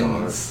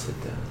actions. to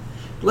death.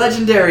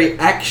 Legendary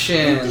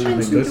actions.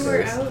 Dimension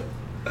door out.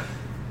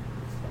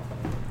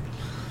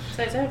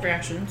 Besides, I have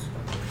reactions.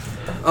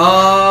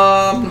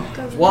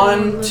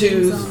 1,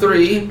 2,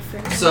 3.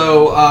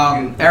 So,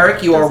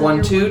 Eric, you are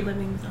 1, 2.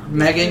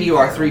 Megan, you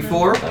are 3,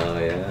 4. Oh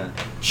yeah.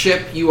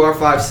 Chip, you are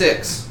 5,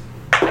 6.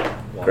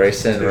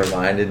 Grayson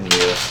reminded me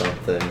of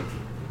something.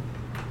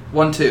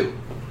 1, 2.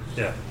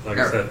 Yeah, like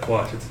Eric. I said,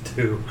 watch, it's a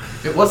 2.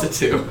 It was a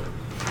 2.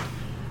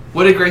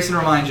 What did Grayson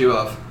remind you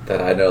of?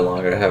 That I no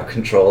longer have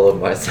control of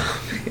my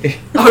zombie.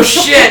 Oh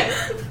shit!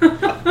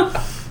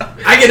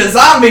 I get a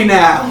zombie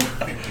now!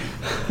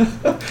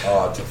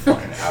 Oh, it's a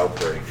fucking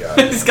outbreak,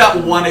 guys. He's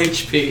got 1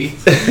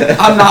 HP.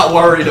 I'm not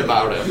worried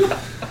about him.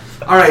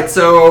 Alright,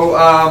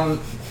 so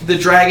the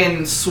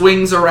dragon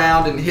swings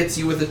around and hits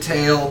you with the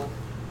tail.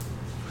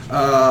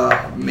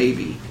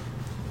 Maybe.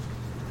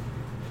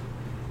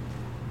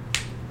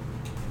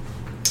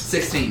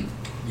 16.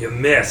 You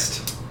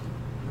missed.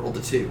 Rolled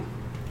a 2.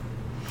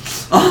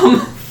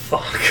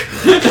 Fuck.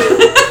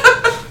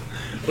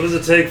 What does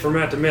it take for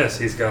Matt to miss?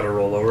 He's got to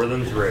roll lower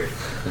than 3.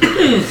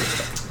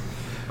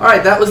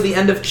 Alright, that was the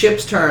end of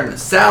Chip's turn.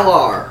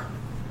 Salar,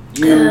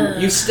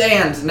 you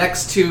stand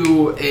next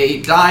to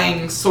a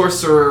dying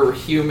sorcerer,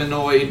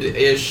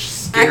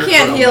 humanoid-ish I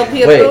can't scarecrow heal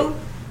man. people.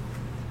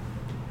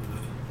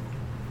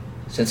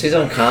 Since he's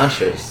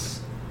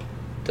unconscious,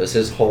 does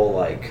his whole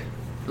like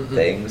Mhm.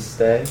 thing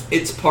stay?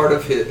 It's part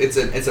of his.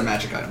 It's a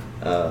magic item.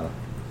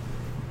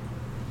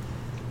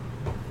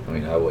 I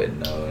mean, I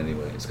wouldn't know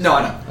anyways. 'cause No,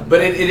 I know, I'm- but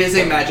it is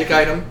a magic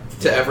item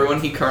to everyone.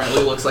 He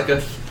currently looks like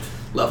a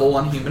level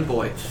 1 human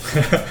boy.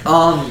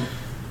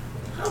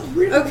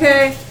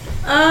 Okay.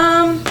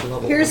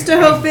 Here's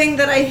to hoping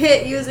that I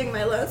hit using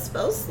my last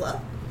spell slot.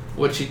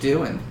 What you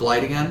doing?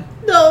 Blight again?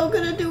 No, I'm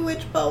gonna do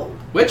Witch Bolt.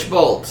 Witch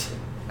bolt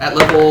at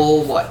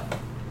level what?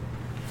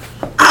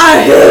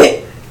 I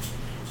hit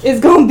is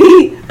gonna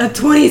be a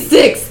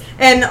 26,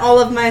 and all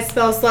of my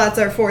spell slots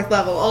are 4th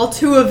level. All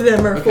 2 of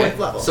them are 4th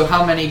level. So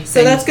how many?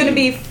 So that's things gonna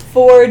do you- be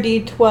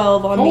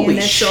 4d12 on the Holy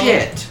initial.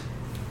 shit!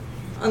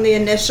 On the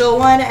initial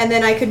one, and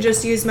then I could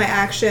just use my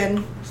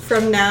action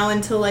from now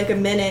until like a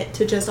minute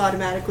to just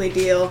automatically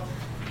deal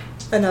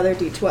another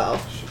d12.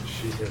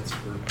 She hits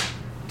for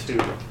 2.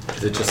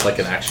 Is it just like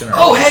an action? Or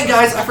Oh, hey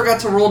guys, I forgot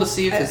to roll to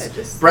see if I his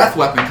just- breath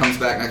weapon comes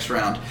back next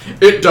round.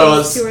 It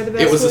does. These two are the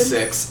best It was a ones?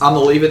 6. I'm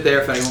gonna leave it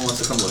there if anyone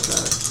wants to come look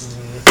at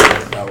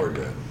it. Now we're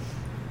good.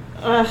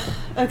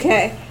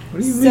 Okay.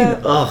 What do you So- mean?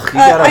 Ugh, you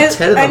got a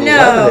 10 and I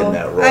 11 in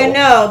that roll. I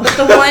know, but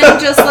the one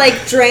just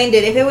like drained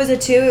it. If it was a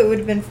 2, it would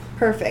have been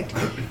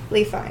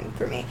perfectly fine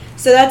for me.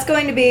 So that's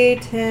going to be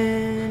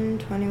 10,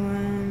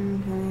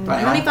 21,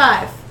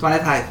 25.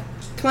 25.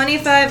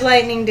 25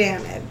 lightning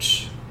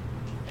damage.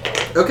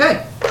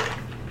 Okay.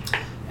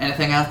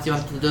 Anything else you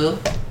want to do?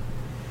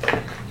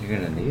 You're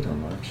gonna need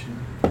them, aren't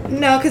you?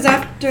 No, because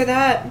after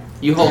that,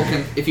 You hold.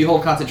 If you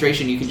hold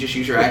concentration, you can just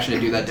use your action to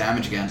do that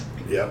damage again.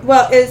 Yep.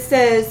 well, it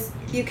says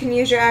you can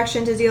use your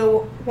action to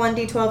deal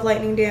 1d12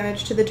 lightning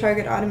damage to the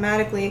target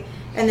automatically,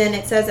 and then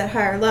it says at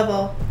higher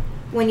level,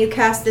 when you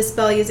cast this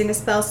spell using a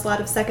spell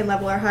slot of 2nd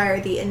level or higher,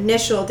 the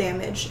initial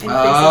damage increases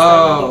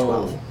by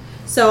 1d12.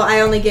 So I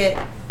only get,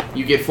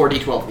 You get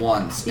 4d12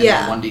 once, and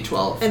Yeah. then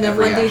 1d12 and then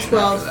every action after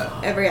 1d12 that.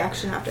 every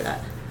action after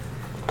that.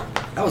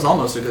 That was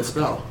almost a good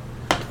spell.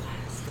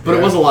 But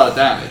it was a lot of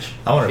damage.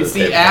 I wanted It's to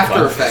the save after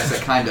fun. effects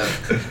that kind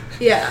of...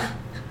 Yeah.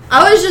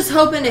 I was just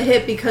hoping to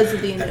hit because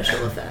of the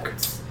initial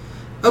effects.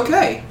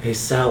 Okay. Hey,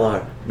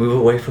 Salar, move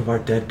away from our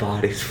dead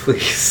bodies,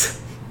 please.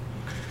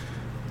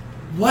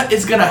 What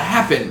is gonna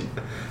happen?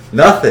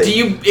 Nothing. Do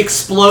you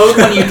explode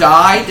when you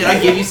die? Did I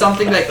give you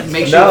something that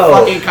makes No. you a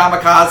fucking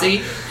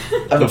kamikaze?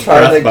 I'm The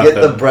trying to breath get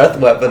the weapon. breath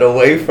weapon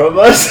away from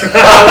us.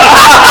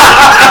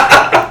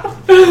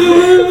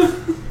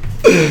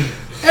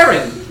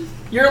 Aaron,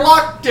 you're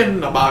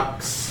open the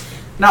box.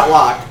 Not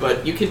locked,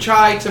 but you can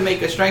try to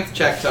make a strength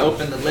check to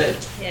open the lid.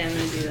 Yeah, I'm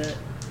gonna do that.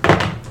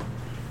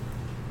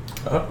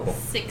 Oh.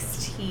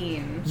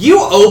 16. You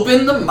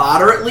open the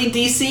moderately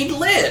DC'd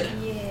lid.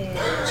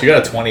 Yeah. So you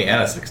got a 20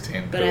 and a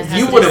 16. But I have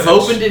You would have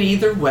opened it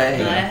either way.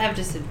 But I have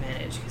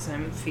disadvantage because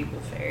I'm a feeble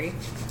fairy.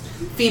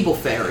 Feeble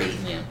fairy.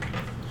 Yeah.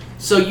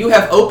 So you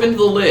have opened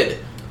the lid.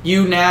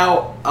 You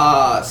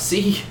now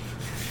see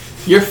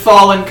your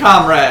fallen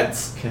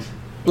comrades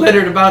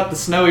littered about the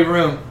snowy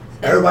room.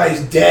 Everybody's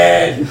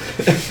dead.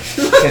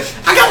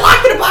 I got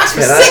locked in a box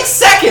for Can I- 6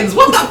 seconds.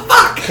 What the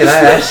fuck? Can I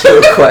ask you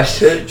a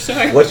question?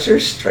 Sure. What's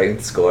your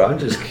strength score? I'm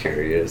just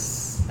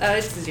curious. Oh,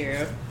 it's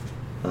 0.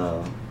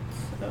 Oh,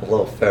 a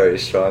little fairy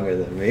stronger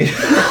than me. He's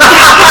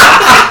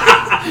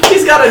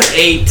got an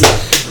 8.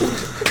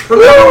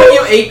 Remember when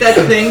you ate that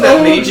thing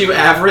that made you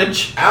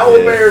average?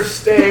 Owlbear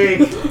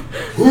steak.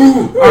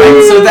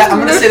 Alright, so that I'm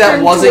gonna say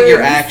that wasn't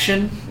your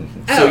action.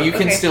 So Oh, you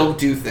can okay. still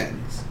do things.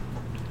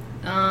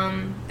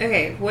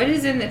 Okay, what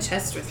is in the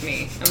chest with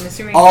me? I'm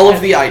assuming All of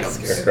it's- the items.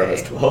 Scarecrow has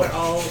Okay, 12. what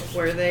all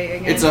were they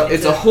again?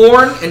 It's a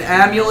horn, an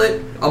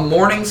amulet, a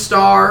morning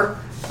star,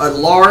 a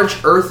large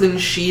earthen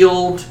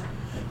shield,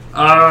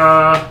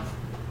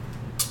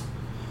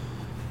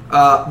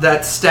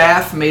 that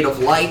staff made of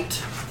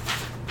light,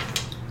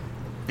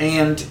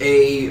 and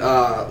a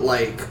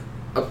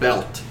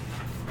belt.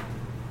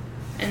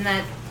 And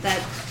that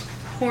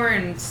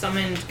horn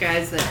summoned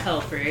guys that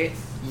help, right?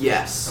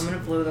 Yes. I'm gonna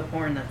blow the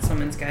horn that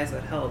summons guys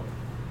that help.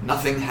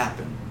 Nothing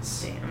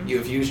happens. Damn. You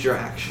have used your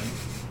action.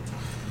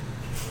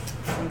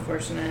 It's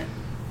unfortunate.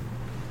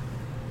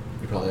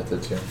 You probably have to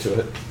tune to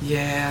it.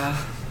 Yeah.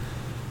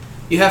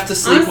 You have to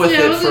sleep Honestly, with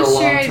I it wasn't for a sure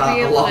long I'd time,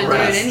 be a able long to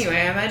rest. do it anyway.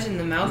 I imagine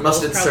the mouth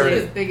Must was insert probably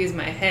it. as big as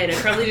my head. I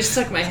probably just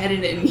stuck my head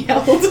in it and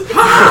yelled.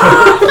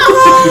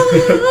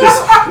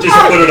 Just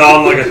put it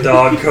on like a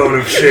dog coat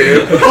of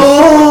shame.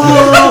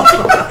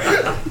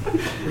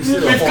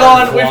 We've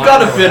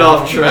gone a bit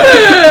off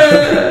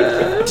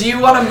track. Do you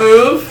want to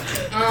move?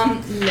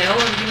 No,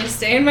 I'm gonna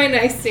stay in my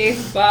nice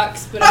safe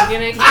box, but I'm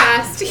gonna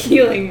cast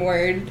Healing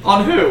Word.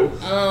 On who?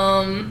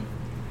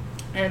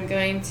 I'm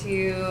going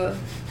to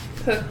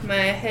poke my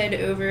head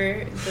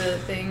over the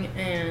thing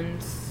and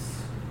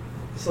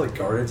It's like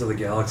Guardians of the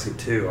Galaxy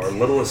 2. Our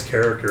littlest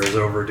character is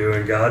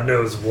overdoing God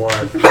knows what,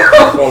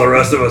 while the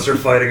rest of us are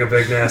fighting a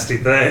big nasty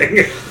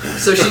thing.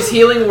 So she's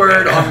healing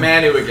word on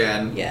Manu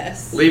again,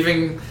 yes.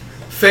 leaving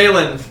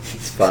Phelan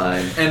It's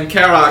fine. and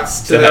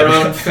Karox to their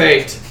own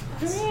fate.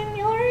 I mean,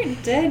 you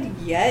aren't dead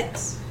yet.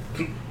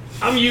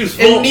 I'm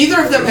useful. And neither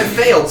of them have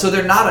failed, so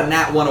they're not a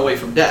nat 1 away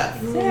from death.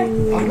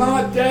 I'm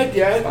not dead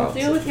yet. I'll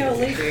deal with you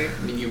later.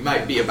 I mean, you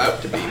might be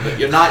about to be, but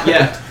you're not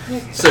yet.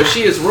 So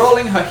she is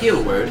rolling her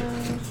heal word.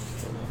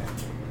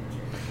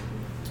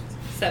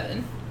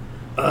 7.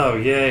 Oh,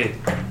 yay.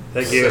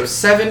 Thank So you.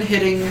 7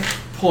 hitting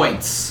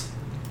points.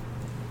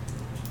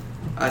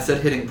 I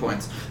said hitting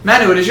points.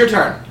 Manu, it is your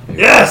turn.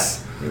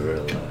 Yes! You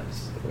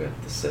realize we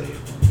have to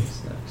save on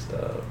these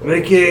next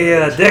Make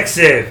a deck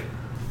save.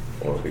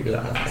 or we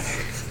die.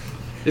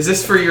 Is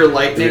this for your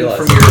lightning Realize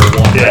from it's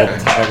your one Yeah.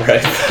 time,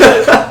 right?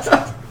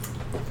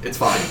 It's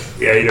fine.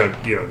 Yeah, you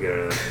don't get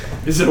it.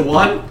 Is it a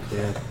 1?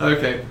 Yeah.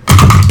 Okay.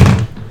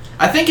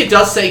 I think it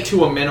does say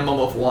to a minimum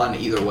of 1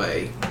 either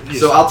way.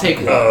 So I'll take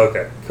 1. Oh,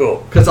 okay.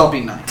 Cool. Because I'll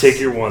be nice. Take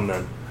your 1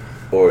 then.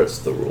 Or it's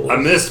the rule. I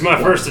missed my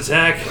first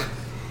attack.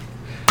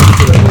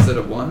 Was it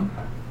a 1?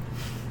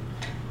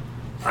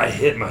 I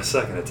hit my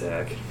second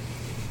attack.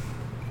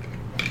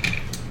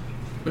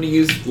 I'm going to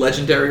use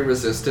legendary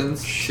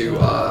resistance to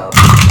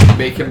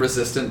make him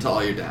resistant to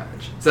all your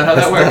damage. Is that how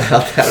that works?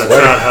 That's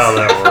not how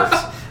that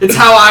works. It's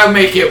how I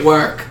make it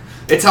work.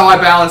 It's how I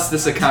balance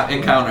this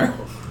encounter.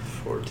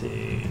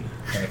 14.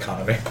 An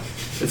economy.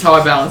 It's how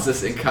I balance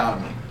this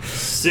economy.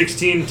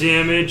 16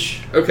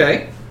 damage.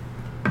 Okay.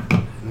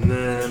 And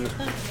then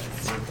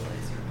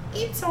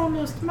It's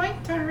almost my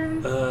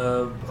turn.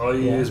 I'll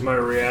use my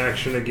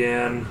reaction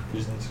again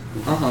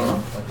Uh-huh.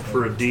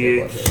 for a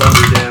D8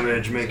 thunder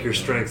damage. Make your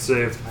strength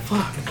save.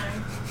 Fuck.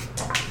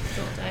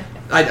 Don't die.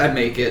 I'd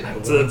make it.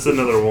 It's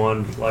another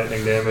 1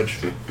 lightning damage.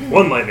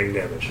 1 lightning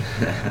damage.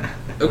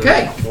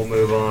 Okay. We'll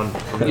move on.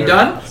 from You there.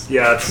 done?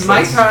 Yeah, it's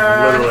My that's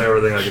turn. literally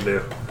everything I can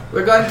do.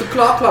 We're going to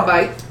claw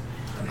bite.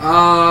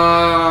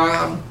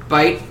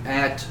 Bite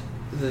at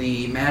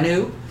the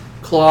Manu.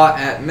 Claw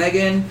at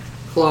Megan.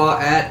 Claw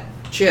at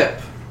Chip.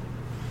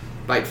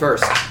 Bite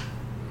first.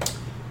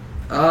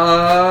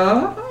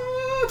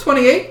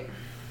 28.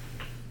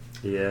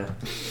 Yeah.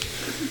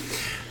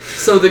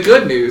 So the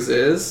good news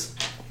is,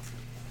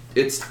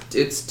 it's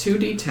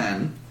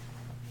 2d10,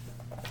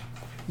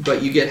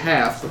 but you get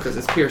half because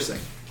it's piercing.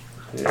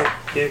 Yeah.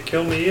 Can't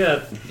kill me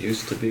yet.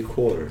 Used to be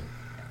quarter.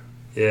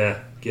 Yeah.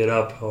 Get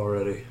up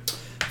already.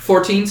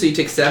 14, so you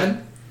take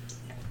 7.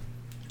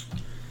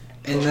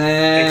 And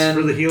then Thanks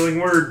for the healing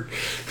word.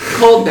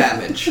 cold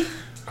damage.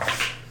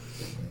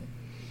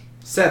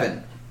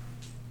 7.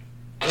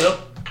 Yep.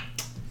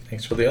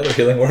 Thanks for the other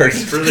healing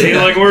words. For the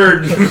healing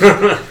word.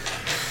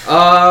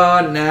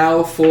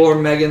 Now for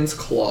Megan's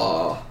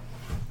claw.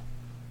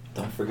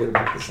 Don't forget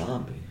about the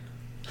zombie.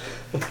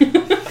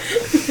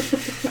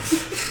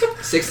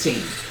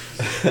 16.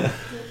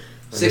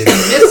 16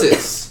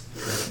 misses.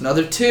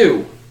 Another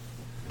 2.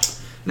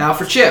 Now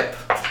for Chip.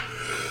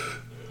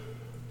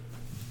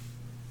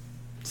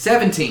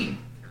 17.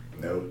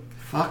 Nope.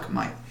 Fuck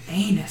my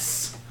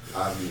anus.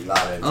 I'm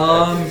not into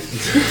that.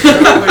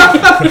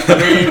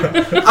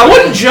 I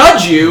wouldn't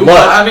judge you,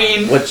 but I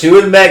mean... What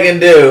you and Megan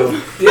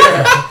do,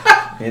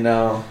 Yeah. you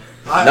know,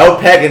 no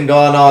pegging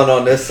going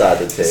on this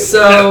side of the table.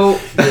 So...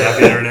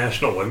 Happy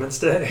International Women's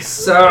Day.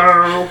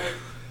 So...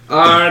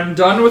 I'm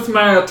done with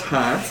my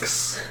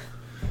attacks.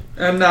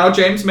 And now,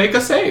 James, make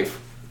a save.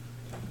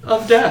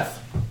 Of death.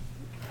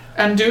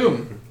 And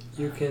doom.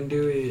 You can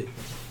do it.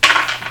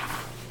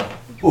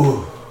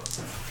 Ooh,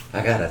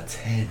 I got a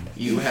 10.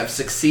 You have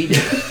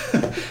succeeded.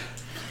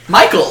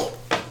 Michael!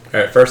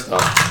 Alright, first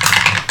off,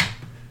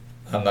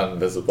 I'm not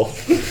invisible.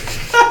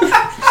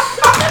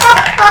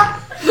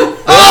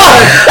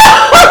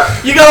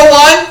 You got a 1?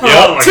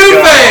 Oh my 2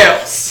 God.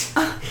 fails!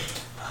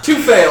 2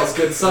 fails,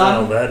 good Oh,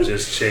 son. that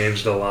just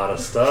changed a lot of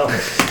stuff.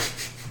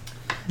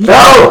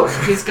 No!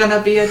 He's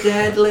gonna be a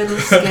dead little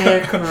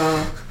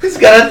scarecrow. He's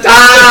gonna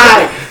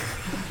die!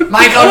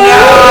 Michael, no!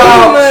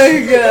 Oh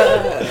my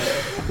god.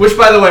 Which,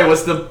 by the way,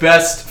 was the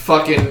best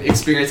fucking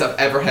experience I've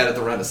ever had at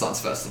the Renaissance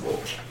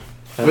Festival.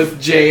 With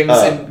James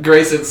and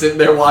Grayson sitting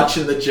there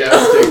watching the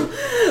jousting.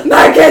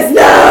 Marcus,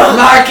 no!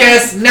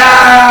 Marcus,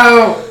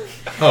 no!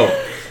 Oh,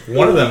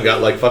 one of them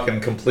got like fucking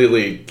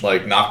completely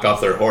like knocked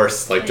off their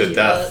horse like to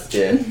death.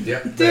 Yeah.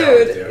 Yep. Dude, they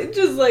always do. it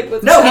just like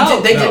was No, he out.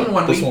 did, they No, didn't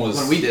when this we, one was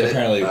when we did it.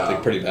 apparently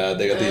like pretty bad.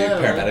 They got the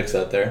paramedics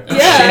out there.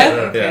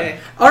 Yeah. Yeah.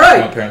 All My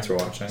right, parents were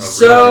watching.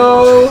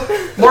 so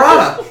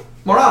Morana,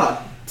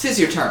 it's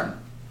your turn.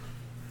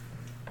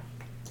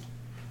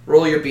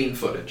 Roll your bean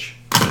footage.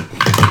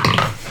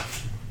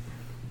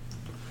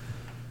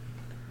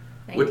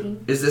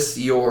 19. Is this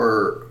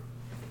your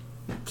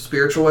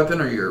spiritual weapon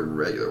or your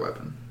regular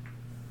weapon?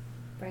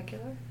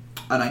 Regular.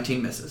 A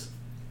 19 misses.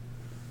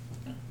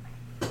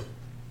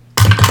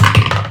 I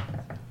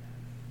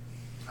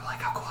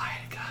like how quiet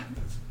it got.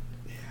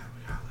 Yeah,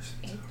 we gotta listen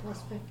to 8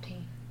 plus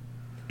 15.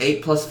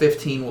 8 plus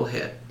 15 will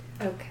hit.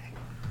 Okay.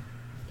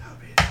 That'll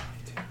be it.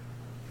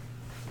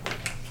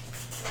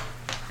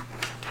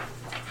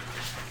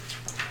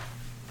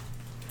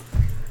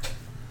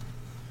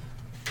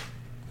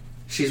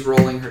 She's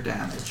rolling her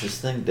damage. Is this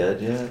thing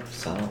dead yet?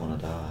 'Cause I don't want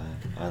to die.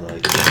 I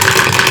like it.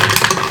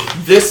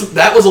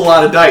 That was a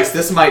lot of dice.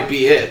 This might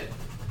be it.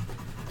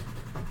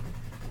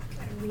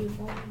 Gotta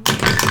re-roll.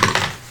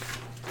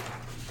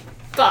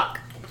 Fuck.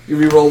 You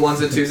re-roll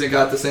 1s and 2s and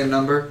got the same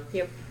number?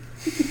 Yep.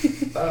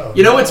 Oh,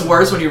 You know what's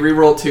worse when you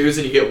re-roll 2s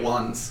and you get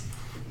 1s?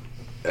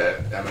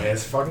 I mean,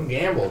 it's a fucking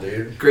gamble,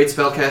 dude. Great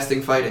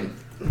spellcasting fighting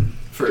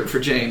for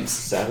James.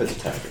 Savage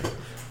attacker.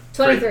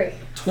 23.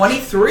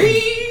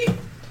 23!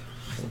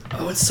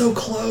 Oh, it's so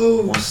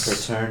Once per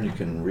close. turn, you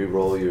can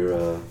re-roll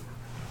your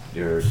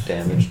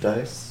damage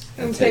dice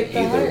and And take take the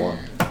either higher. one.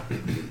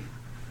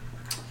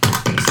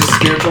 Is this a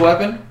spiritual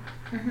weapon?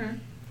 Mm-hmm.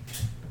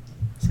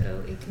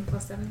 So 18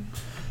 plus 7.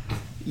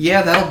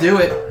 Yeah, that'll do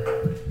it.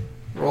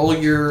 Roll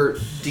your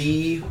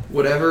D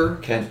whatever.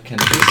 Can you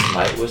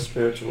smite with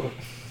spiritual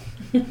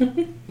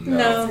weapon?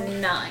 No,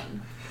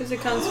 9. because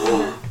it comes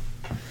from her.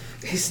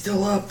 He's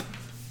still up.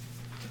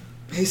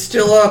 He's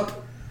still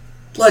up.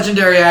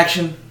 Legendary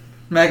action.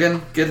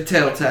 Megan, get a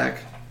tail attack.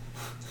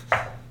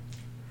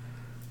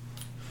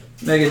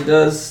 Megan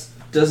does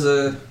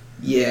a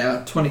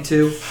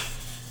 22.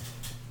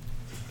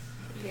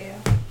 Yeah.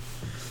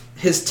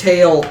 His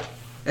tail,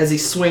 as he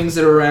swings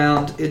it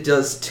around, it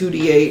does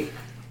 2d8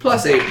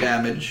 plus 8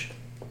 damage.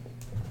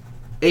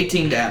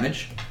 18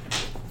 damage.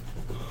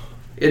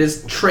 It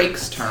is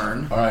Trake's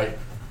turn. Alright,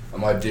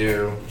 I'm gonna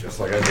do just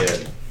like I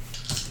did.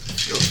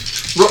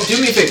 Do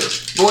me a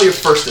favor. Roll your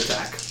first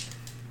attack.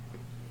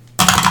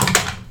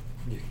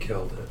 You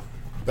killed it.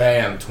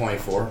 Bam,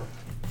 24.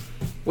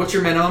 What's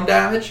your minimum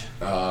damage?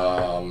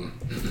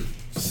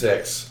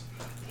 6.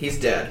 He's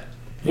dead.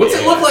 What's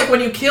it Yeah. look like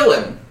when you kill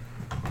him?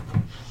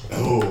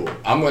 Ooh,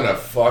 I'm gonna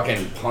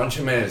fucking punch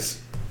him in his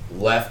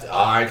left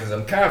eye because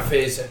I'm kind of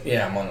facing.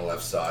 Yeah, I'm on the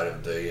left side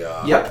of the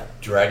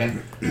Yep.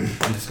 dragon.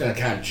 I'm just gonna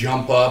kind of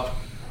jump up,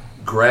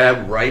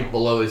 grab right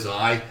below his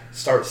eye,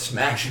 start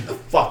smashing the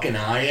fucking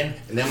eye in,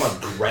 and then I'm gonna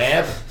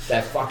grab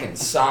that fucking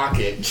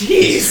socket,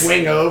 Jeez.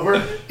 swing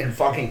over, and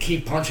fucking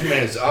keep punching him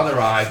in his other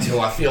eye till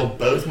I feel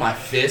both my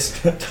fists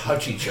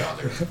touch each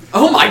other.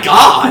 Oh my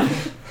god!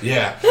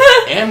 Yeah,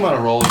 and I'm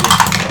gonna roll against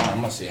the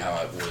I'm gonna see how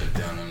I would have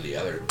done on the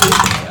other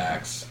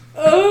attacks.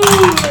 Oh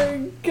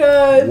my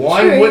god.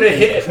 One would have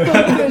hit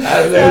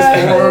out of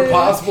those 4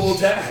 possible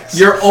attacks.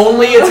 Your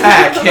only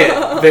attack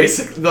hit,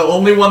 basically. The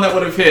only one that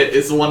would have hit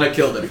is the one that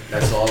killed him.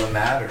 That's all that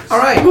matters.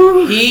 Alright,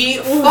 he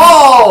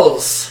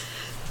falls!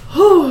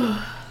 I'm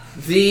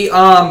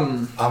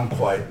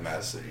quite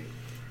messy.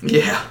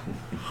 Yeah.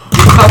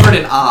 You're covered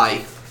in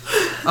eye.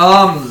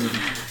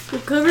 We're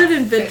covered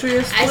in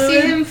vitreous I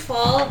fluid. see him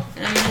fall,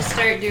 and I'm gonna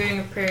start doing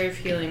a prayer of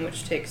healing,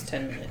 which takes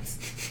 10 minutes.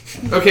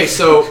 Okay,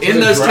 so in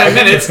The those 10 dragon.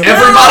 minutes,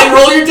 everybody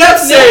roll your death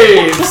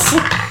saves!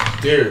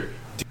 Dude.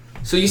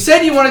 So you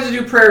said you wanted to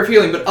do prayer of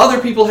healing, but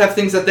other people have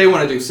things that they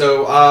want to do.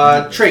 So,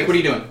 Trake, what are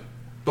you doing?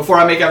 Before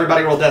I make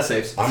everybody roll death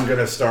saves. I'm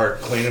gonna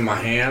start cleaning my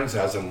hands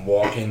as I'm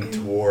walking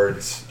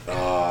towards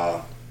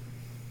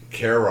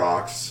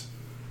Karox.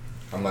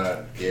 I'm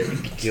gonna give a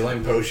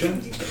healing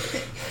potion.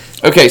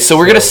 Okay, so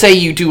we're gonna say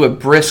you do a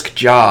brisk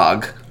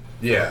jog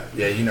Yeah,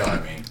 you know what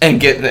I mean. and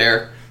get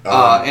there,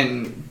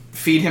 and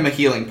feed him a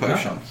healing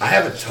potion. I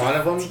have a ton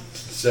of them,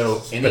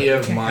 so any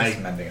of my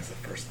mending is the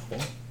first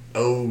level.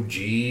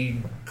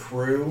 OG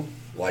crew,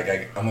 like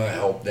I'm gonna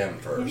help them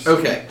first.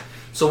 Okay,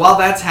 so while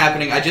that's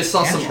happening, I just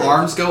saw some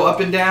arms go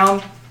up and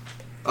down.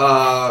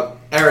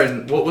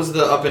 Aaron, what was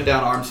the up and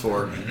down arms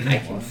for? I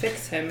can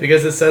fix him.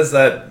 Because it says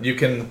that you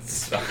can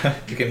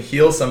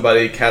heal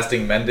somebody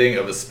casting mending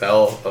of a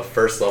spell of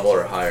first level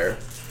or higher,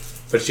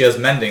 but she has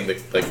mending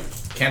like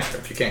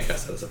cantrip. You can't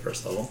cast that as a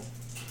first level.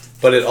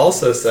 But it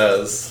also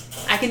says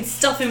I can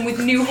stuff him with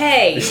new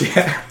hay.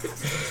 yeah,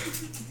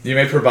 you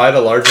may provide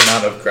a large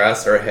amount of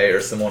grass or hay or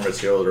similar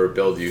material to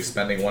rebuild you.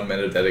 Spending 1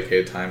 minute of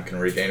dedicated time can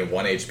regain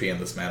 1 HP in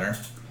this manner.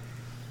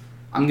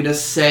 I'm gonna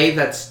say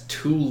that's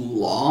too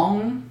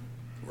long.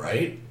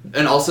 Right?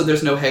 And also,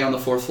 there's no hay on the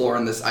 4th floor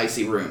in this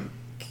icy room.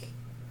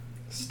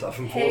 Stuff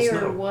him full Hay of or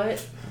snow.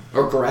 what?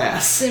 Or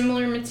grass.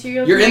 Similar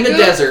material. You're Can in I the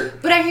go-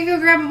 desert. But I could go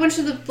grab a bunch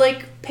of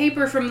the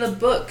paper from the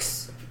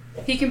books.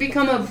 He can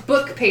become a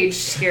book page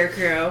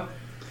scarecrow.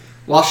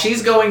 While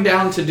she's going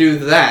down to do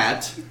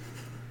that,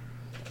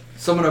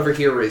 someone over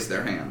here raised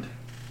their hand.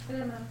 I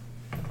don't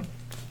know.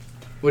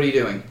 What are you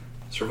doing?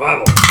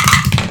 Survival.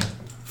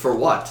 For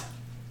what?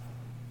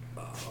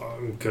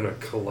 I'm gonna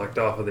collect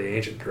off of the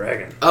ancient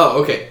dragon.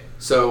 Oh, okay.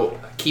 So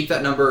keep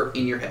that number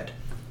in your head.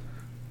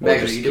 Or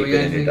Megan, are just you keep doing it in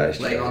your anything? dice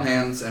Laying tray. on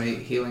hands? Any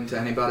healing to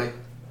anybody?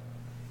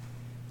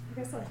 I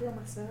guess I'll heal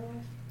myself.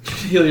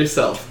 Heal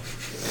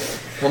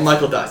yourself. Well,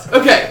 Michael dies.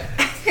 Okay.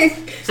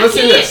 So let's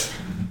do this.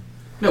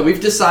 No,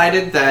 we've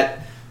decided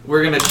that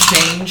we're going to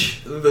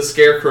change the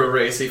scarecrow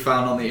race he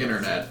found on the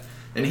internet.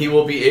 And he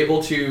will be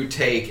able to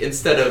take,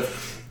 instead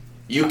of,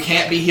 you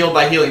can't be healed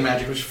by healing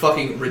magic, which is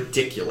fucking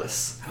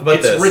ridiculous. How about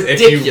it's this?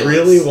 ridiculous. If you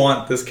really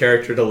want this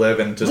character to live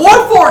and just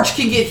Warforged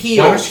can get why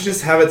healed. don't you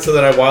just have it so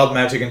that I wild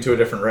magic into a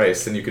different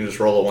race and you can just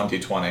roll a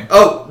 1d20?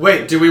 Oh,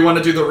 wait, do we want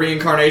to do the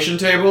reincarnation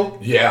table?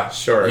 Yeah.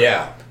 Sure.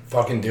 Yeah.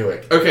 Fucking do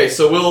it. Okay,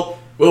 so we'll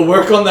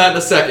work on that in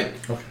a second.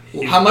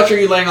 How much are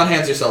you laying on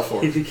hands yourself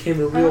for? He became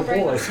a real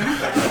boy.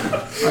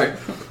 Alright.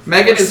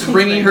 Megan is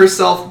bringing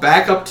herself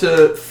back up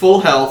to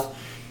full health.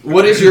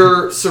 What is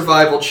your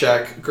survival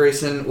check,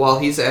 Grayson? While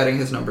he's adding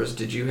his numbers,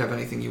 did you have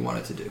anything you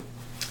wanted to do?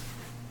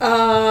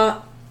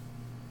 Yeah,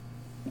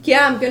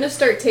 I'm gonna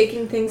start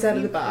taking things out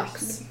of the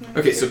box.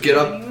 Okay, so get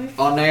up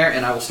on there,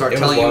 and I will start It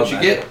was telling you what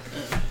wild you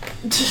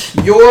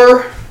get.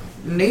 Your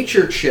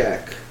nature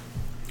check,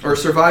 or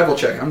survival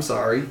check, I'm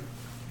sorry.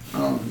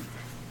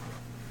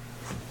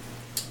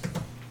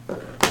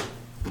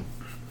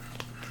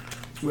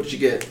 What did you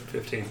get?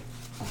 15.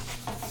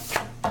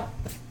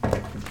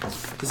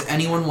 Does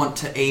anyone want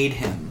to aid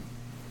him?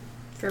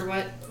 For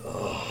what?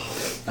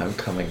 I'm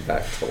coming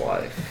back to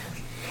life.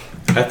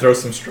 I throw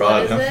some straw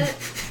What at is him. it?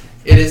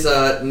 It is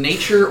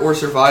nature or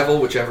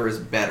survival, whichever is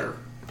better.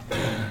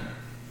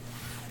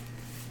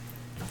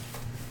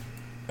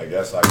 I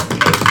guess I can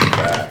take it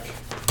back.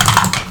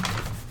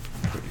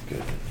 Pretty good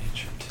in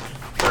nature, too.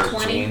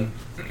 13.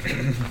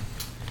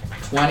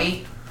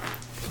 20,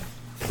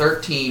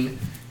 13.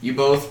 You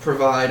both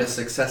provide a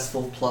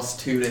successful +2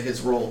 to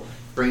his roll,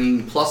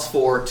 bringing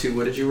 +4 to,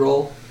 what did you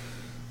roll?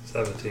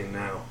 17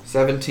 now.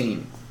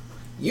 17.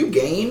 You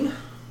gain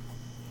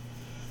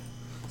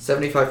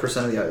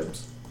 75% of the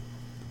items.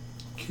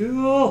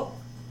 Cool.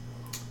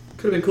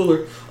 Could have been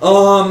cooler.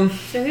 So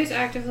who's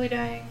actively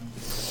dying?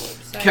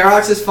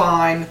 Karox is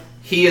fine.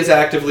 He is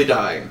actively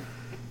dying.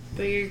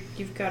 But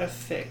you've got to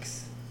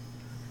fix.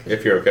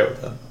 If you're okay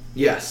with that.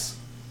 Yes.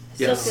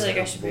 Still Yes. feel like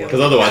I should be able Because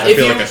to. otherwise I If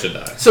feel you- like I should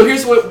die. So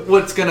here's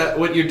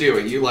what you're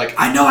doing. You like,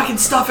 I know I can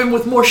stuff him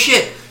with more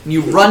shit. And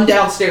you run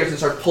downstairs and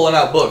start pulling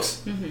out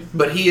books. Mm-hmm.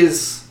 But he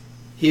is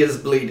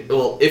bleeding.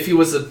 Well, if he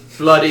was a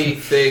bloody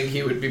thing,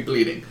 he would be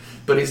bleeding.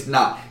 But he's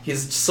not.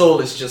 His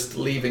soul is just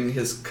leaving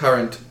his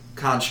current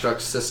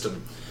construct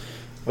system.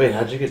 Wait,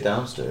 how'd you get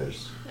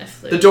downstairs? I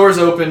flew. The doors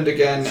opened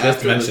again Just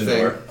after the mention thing.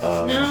 door.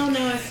 No,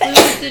 I flew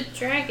with the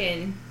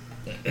dragon.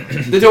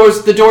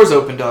 The doors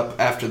opened up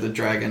after the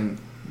dragon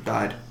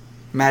died.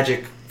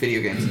 Magic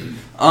video games.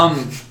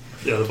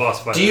 Yeah, the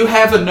boss fight. Do you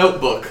have a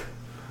notebook?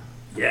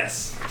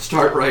 Yes.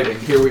 Start writing.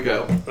 Here we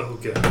go. Oh,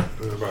 good. I'm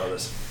gonna borrow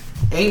this.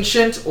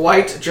 Ancient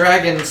white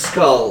dragon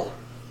skull.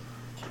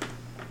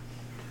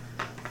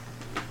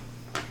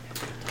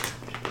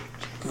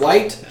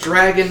 White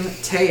dragon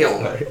tail.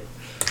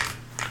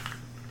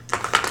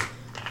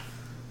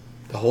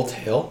 The whole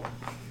tail?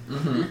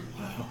 Mm-hmm.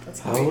 That's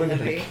How are we gonna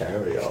heavy.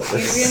 carry all Are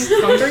you this?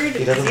 encumbered?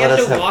 He doesn't Does he let have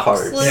us to have walk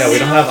cards. slow Yeah, we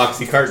don't now? have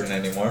Oxycarton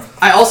anymore.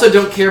 I also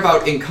don't care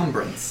about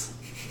encumbrance.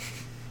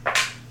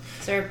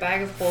 Is there a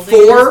bag of holding in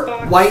this 4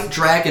 box? white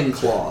dragon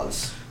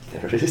claws.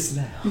 There it is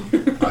now.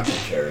 I can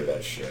carry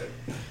that shit.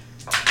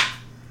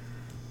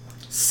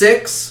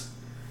 6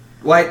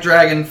 white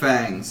dragon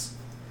fangs.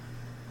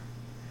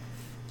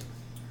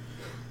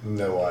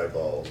 No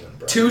eyeballs and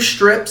brains. 2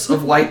 strips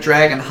of white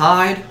dragon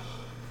hide.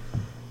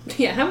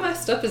 Yeah, how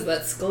messed up is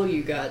that skull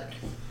you got?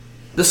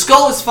 The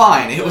skull is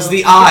fine. It was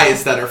the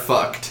eyes that are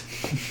fucked.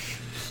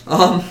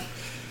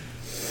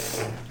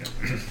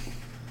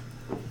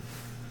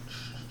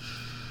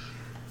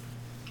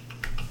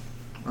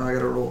 I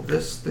gotta roll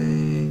this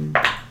thing.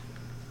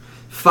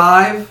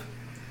 5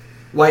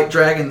 white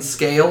dragon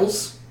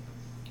scales.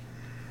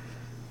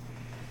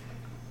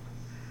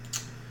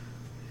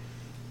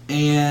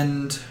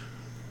 And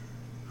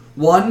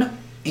 1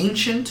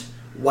 ancient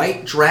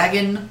white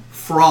dragon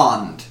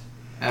frond.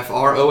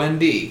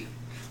 Frond.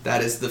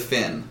 That is the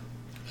fin.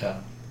 Yeah.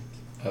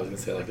 I was gonna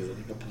say, like, is it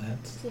like a plant?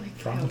 It's like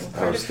Frond? part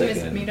I was of him is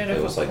thinking made out it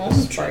of was a like the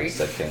palm tree. spikes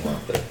that came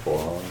off their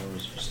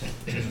forearms or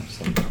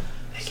something.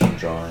 Some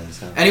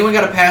drawings. Anyone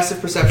got a passive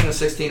perception of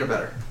 16 or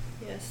better?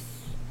 Yes.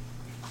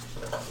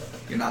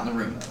 You're not in the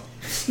room,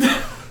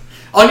 though.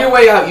 On your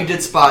way out, you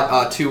did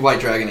spot 2 white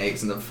dragon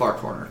eggs in the far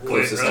corner,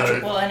 closest to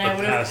Trick. Well, and I a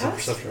would have passive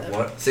passed perception of them.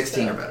 what?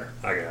 16 or better.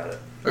 I got it.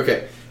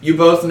 Okay. You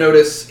both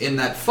notice in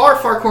that far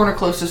corner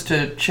closest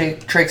to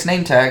Trake's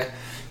name tag,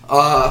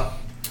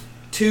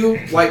 2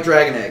 white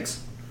dragon eggs.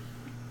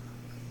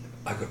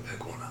 I could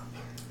pick one up.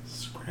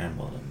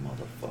 Scramble them,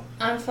 motherfucker.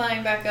 I'm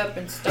flying back up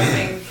and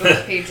stuffing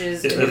both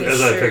pages in his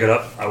As I shirt. pick it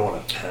up, I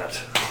want a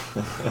pet.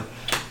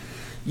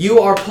 You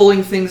are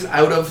pulling things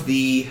out of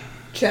the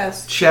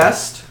Chest.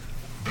 chest.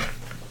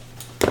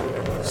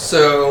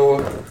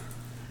 So,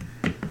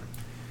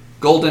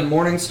 Golden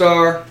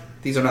Morningstar.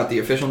 These are not the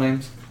official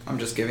names. I'm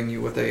just giving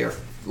you what they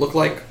look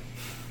like.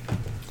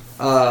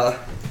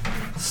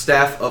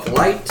 Staff of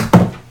Light.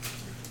 I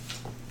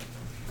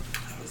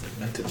was like,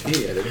 meant to be.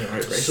 I didn't even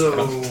write race So,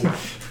 down.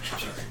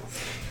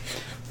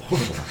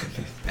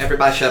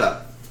 Everybody shut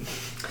up.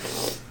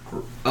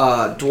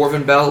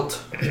 Dwarven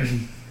Belt.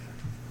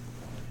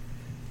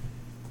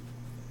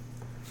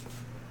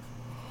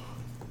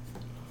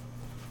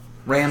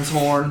 Ram's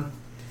Horn.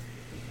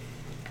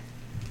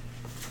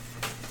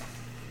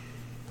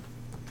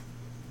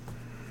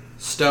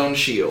 Stone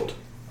Shield.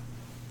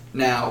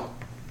 Now,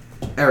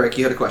 Eric,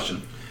 you had a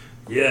question.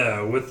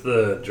 yeah, with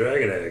the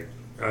dragon egg,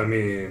 I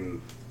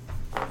mean,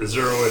 is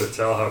there a way to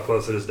tell how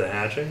close it is to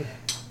hatching?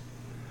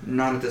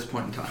 Not at this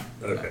point in time.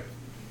 Okay.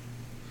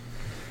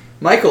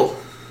 Michael,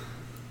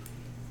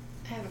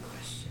 I have a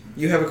question.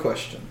 you have a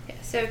question.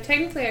 Yeah, so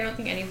technically, I don't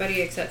think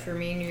anybody except for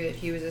me knew that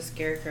he was a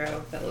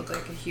scarecrow that looked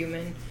like a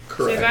human.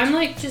 Correct. So if I'm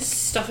like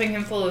just stuffing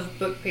him full of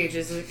book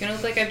pages, is it gonna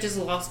look like I've just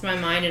lost my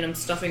mind and I'm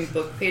stuffing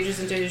book pages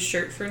into his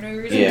shirt for no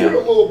reason? Yeah.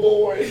 little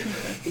boy.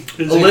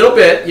 A little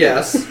bit,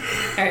 yes.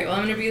 Alright, well,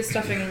 I'm gonna be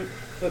stuffing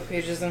book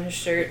pages on his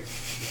shirt,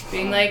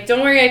 being like,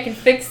 don't worry, I can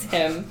fix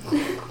him.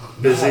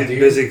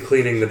 Busy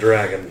cleaning the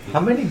dragon. How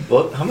many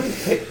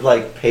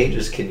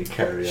pages can you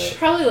carry up?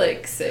 Probably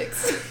like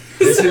 6.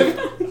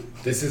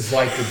 This is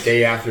like the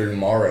day after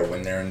tomorrow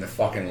when they're in the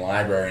fucking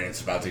library and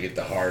it's about to get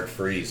the hard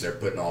freeze. They're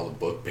putting all the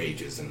book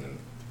pages in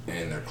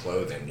their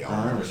clothing. Y'all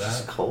remember It's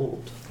just that?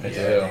 cold. I do.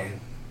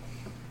 man.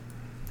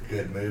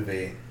 Good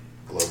movie.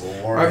 Global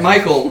warming. Alright,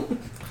 Michael,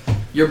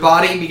 your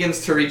body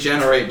begins to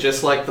regenerate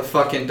just like the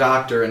fucking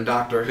doctor in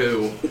Doctor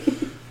Who.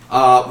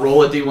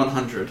 Roll a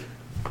D100.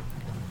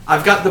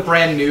 I've got the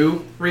brand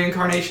new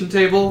reincarnation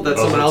table that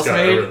someone else it's got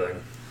made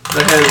everything.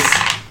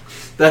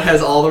 that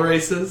has all the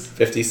races.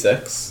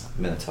 56.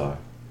 Minotaur.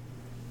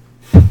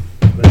 Oh,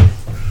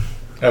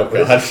 What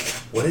is God.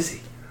 What is he?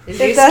 Is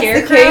he a If that's the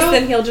scarecrow? case,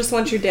 then he'll just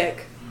want your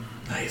dick.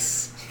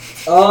 Nice.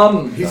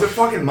 He's a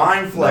fucking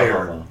mind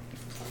flayer. No.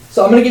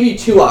 So I'm gonna give you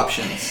 2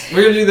 options.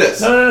 We're gonna do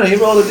this. No, he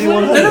rolled a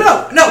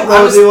D100. No. He I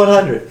rolled was, a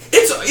D100.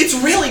 it's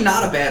really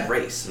not a bad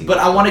race, but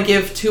I want to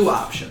give 2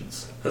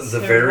 options. The So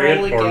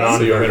variant roll or again.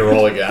 So you want me to non-variant?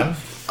 roll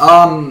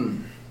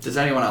again? Does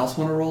anyone else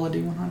want to roll a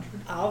D100?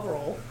 I'll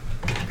roll.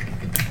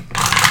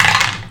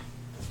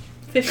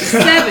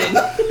 57.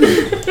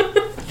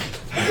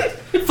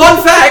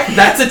 Fun fact,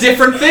 that's a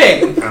different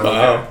thing.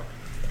 Wow.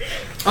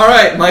 All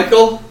right,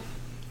 Michael.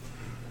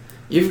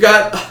 You've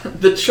got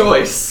the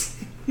choice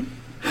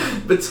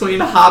between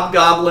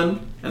Hobgoblin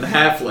and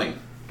Halfling.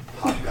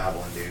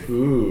 Hobgoblin, dude.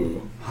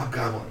 Ooh.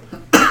 Hobgoblin.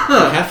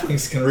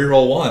 Halflings can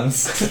reroll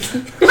ones.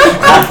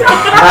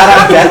 Not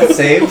on death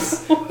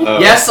saves. Oh.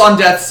 Yes, on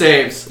death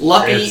saves.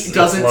 Lucky It's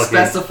doesn't lucky.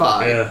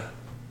 specify. Yeah.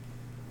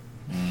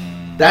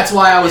 That's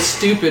why I was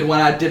stupid when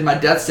I did my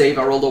death save.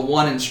 I rolled a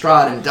 1 in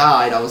Strahd and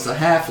died. I was a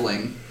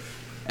Halfling,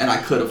 and I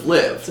could have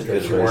lived. It's a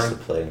good You race to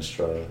weren't- play in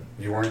Strahd.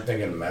 You weren't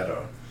thinking meta.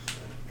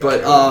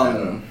 But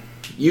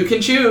you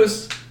can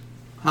choose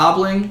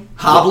Hobbling,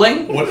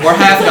 What- or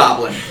Half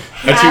Goblin.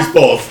 I choose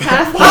both.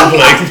 half-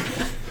 Hobbling.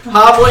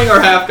 Hobbling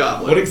or Half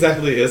Goblin. What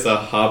exactly is a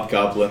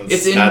hobgoblin's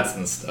It's in- stats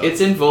and stuff? It's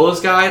in Vola's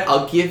guide.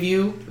 I'll give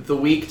you the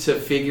week to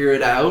figure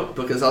it out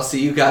because I'll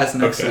see you guys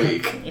next Okay.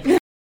 week.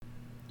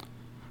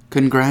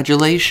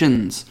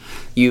 Congratulations.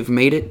 You've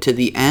made it to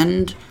the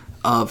end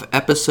of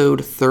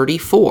episode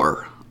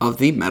 34 of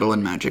the Metal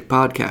and Magic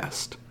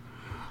podcast.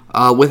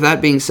 With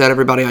that being said,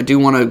 everybody, I do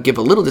want to give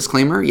a little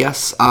disclaimer.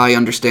 Yes, I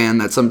understand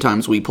that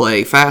sometimes we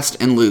play fast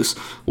and loose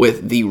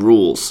with the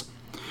rules.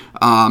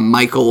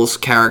 Michael's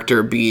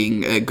character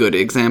being a good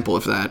example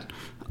of that.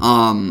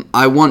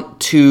 I want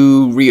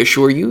to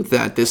reassure you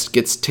that this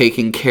gets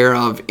taken care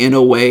of in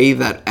a way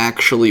that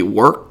actually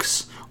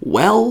works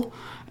well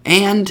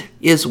and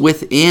is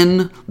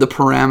within the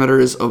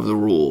parameters of the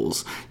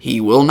rules. He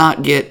will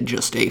not get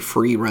just a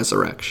free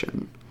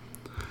resurrection.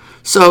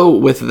 So,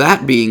 with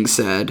that being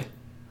said,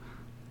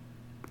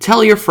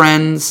 tell your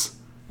friends,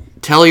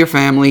 tell your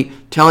family,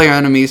 tell your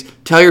enemies,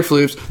 tell your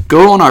floofs.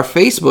 Go on our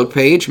Facebook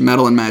page,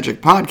 Metal and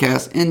Magic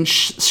Podcast, and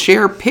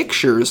share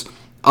pictures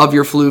of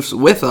your floofs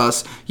with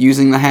us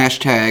using the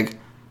hashtag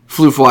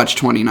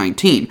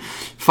FloofWatch2019.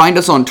 Find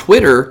us on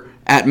Twitter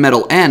at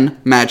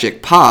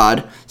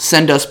MetalNMagicPod.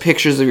 Send us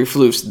pictures of your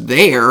floofs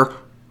there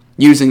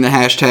using the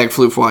hashtag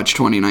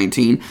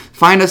FloofWatch2019.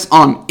 Find us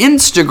on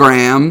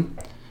Instagram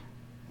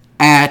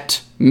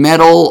at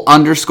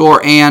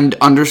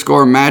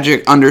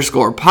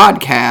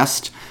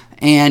metal_and_magic_podcast,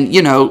 and,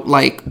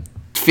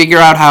 figure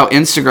out how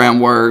Instagram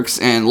works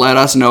and let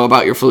us know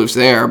about your floofs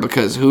there,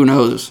 because who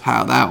knows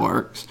how that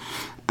works.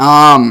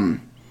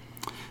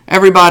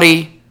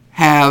 Everybody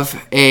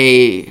have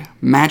a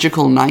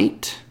magical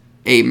night,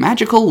 a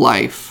magical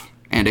life,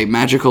 and a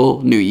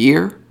magical new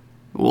year.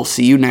 We'll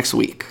see you next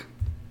week.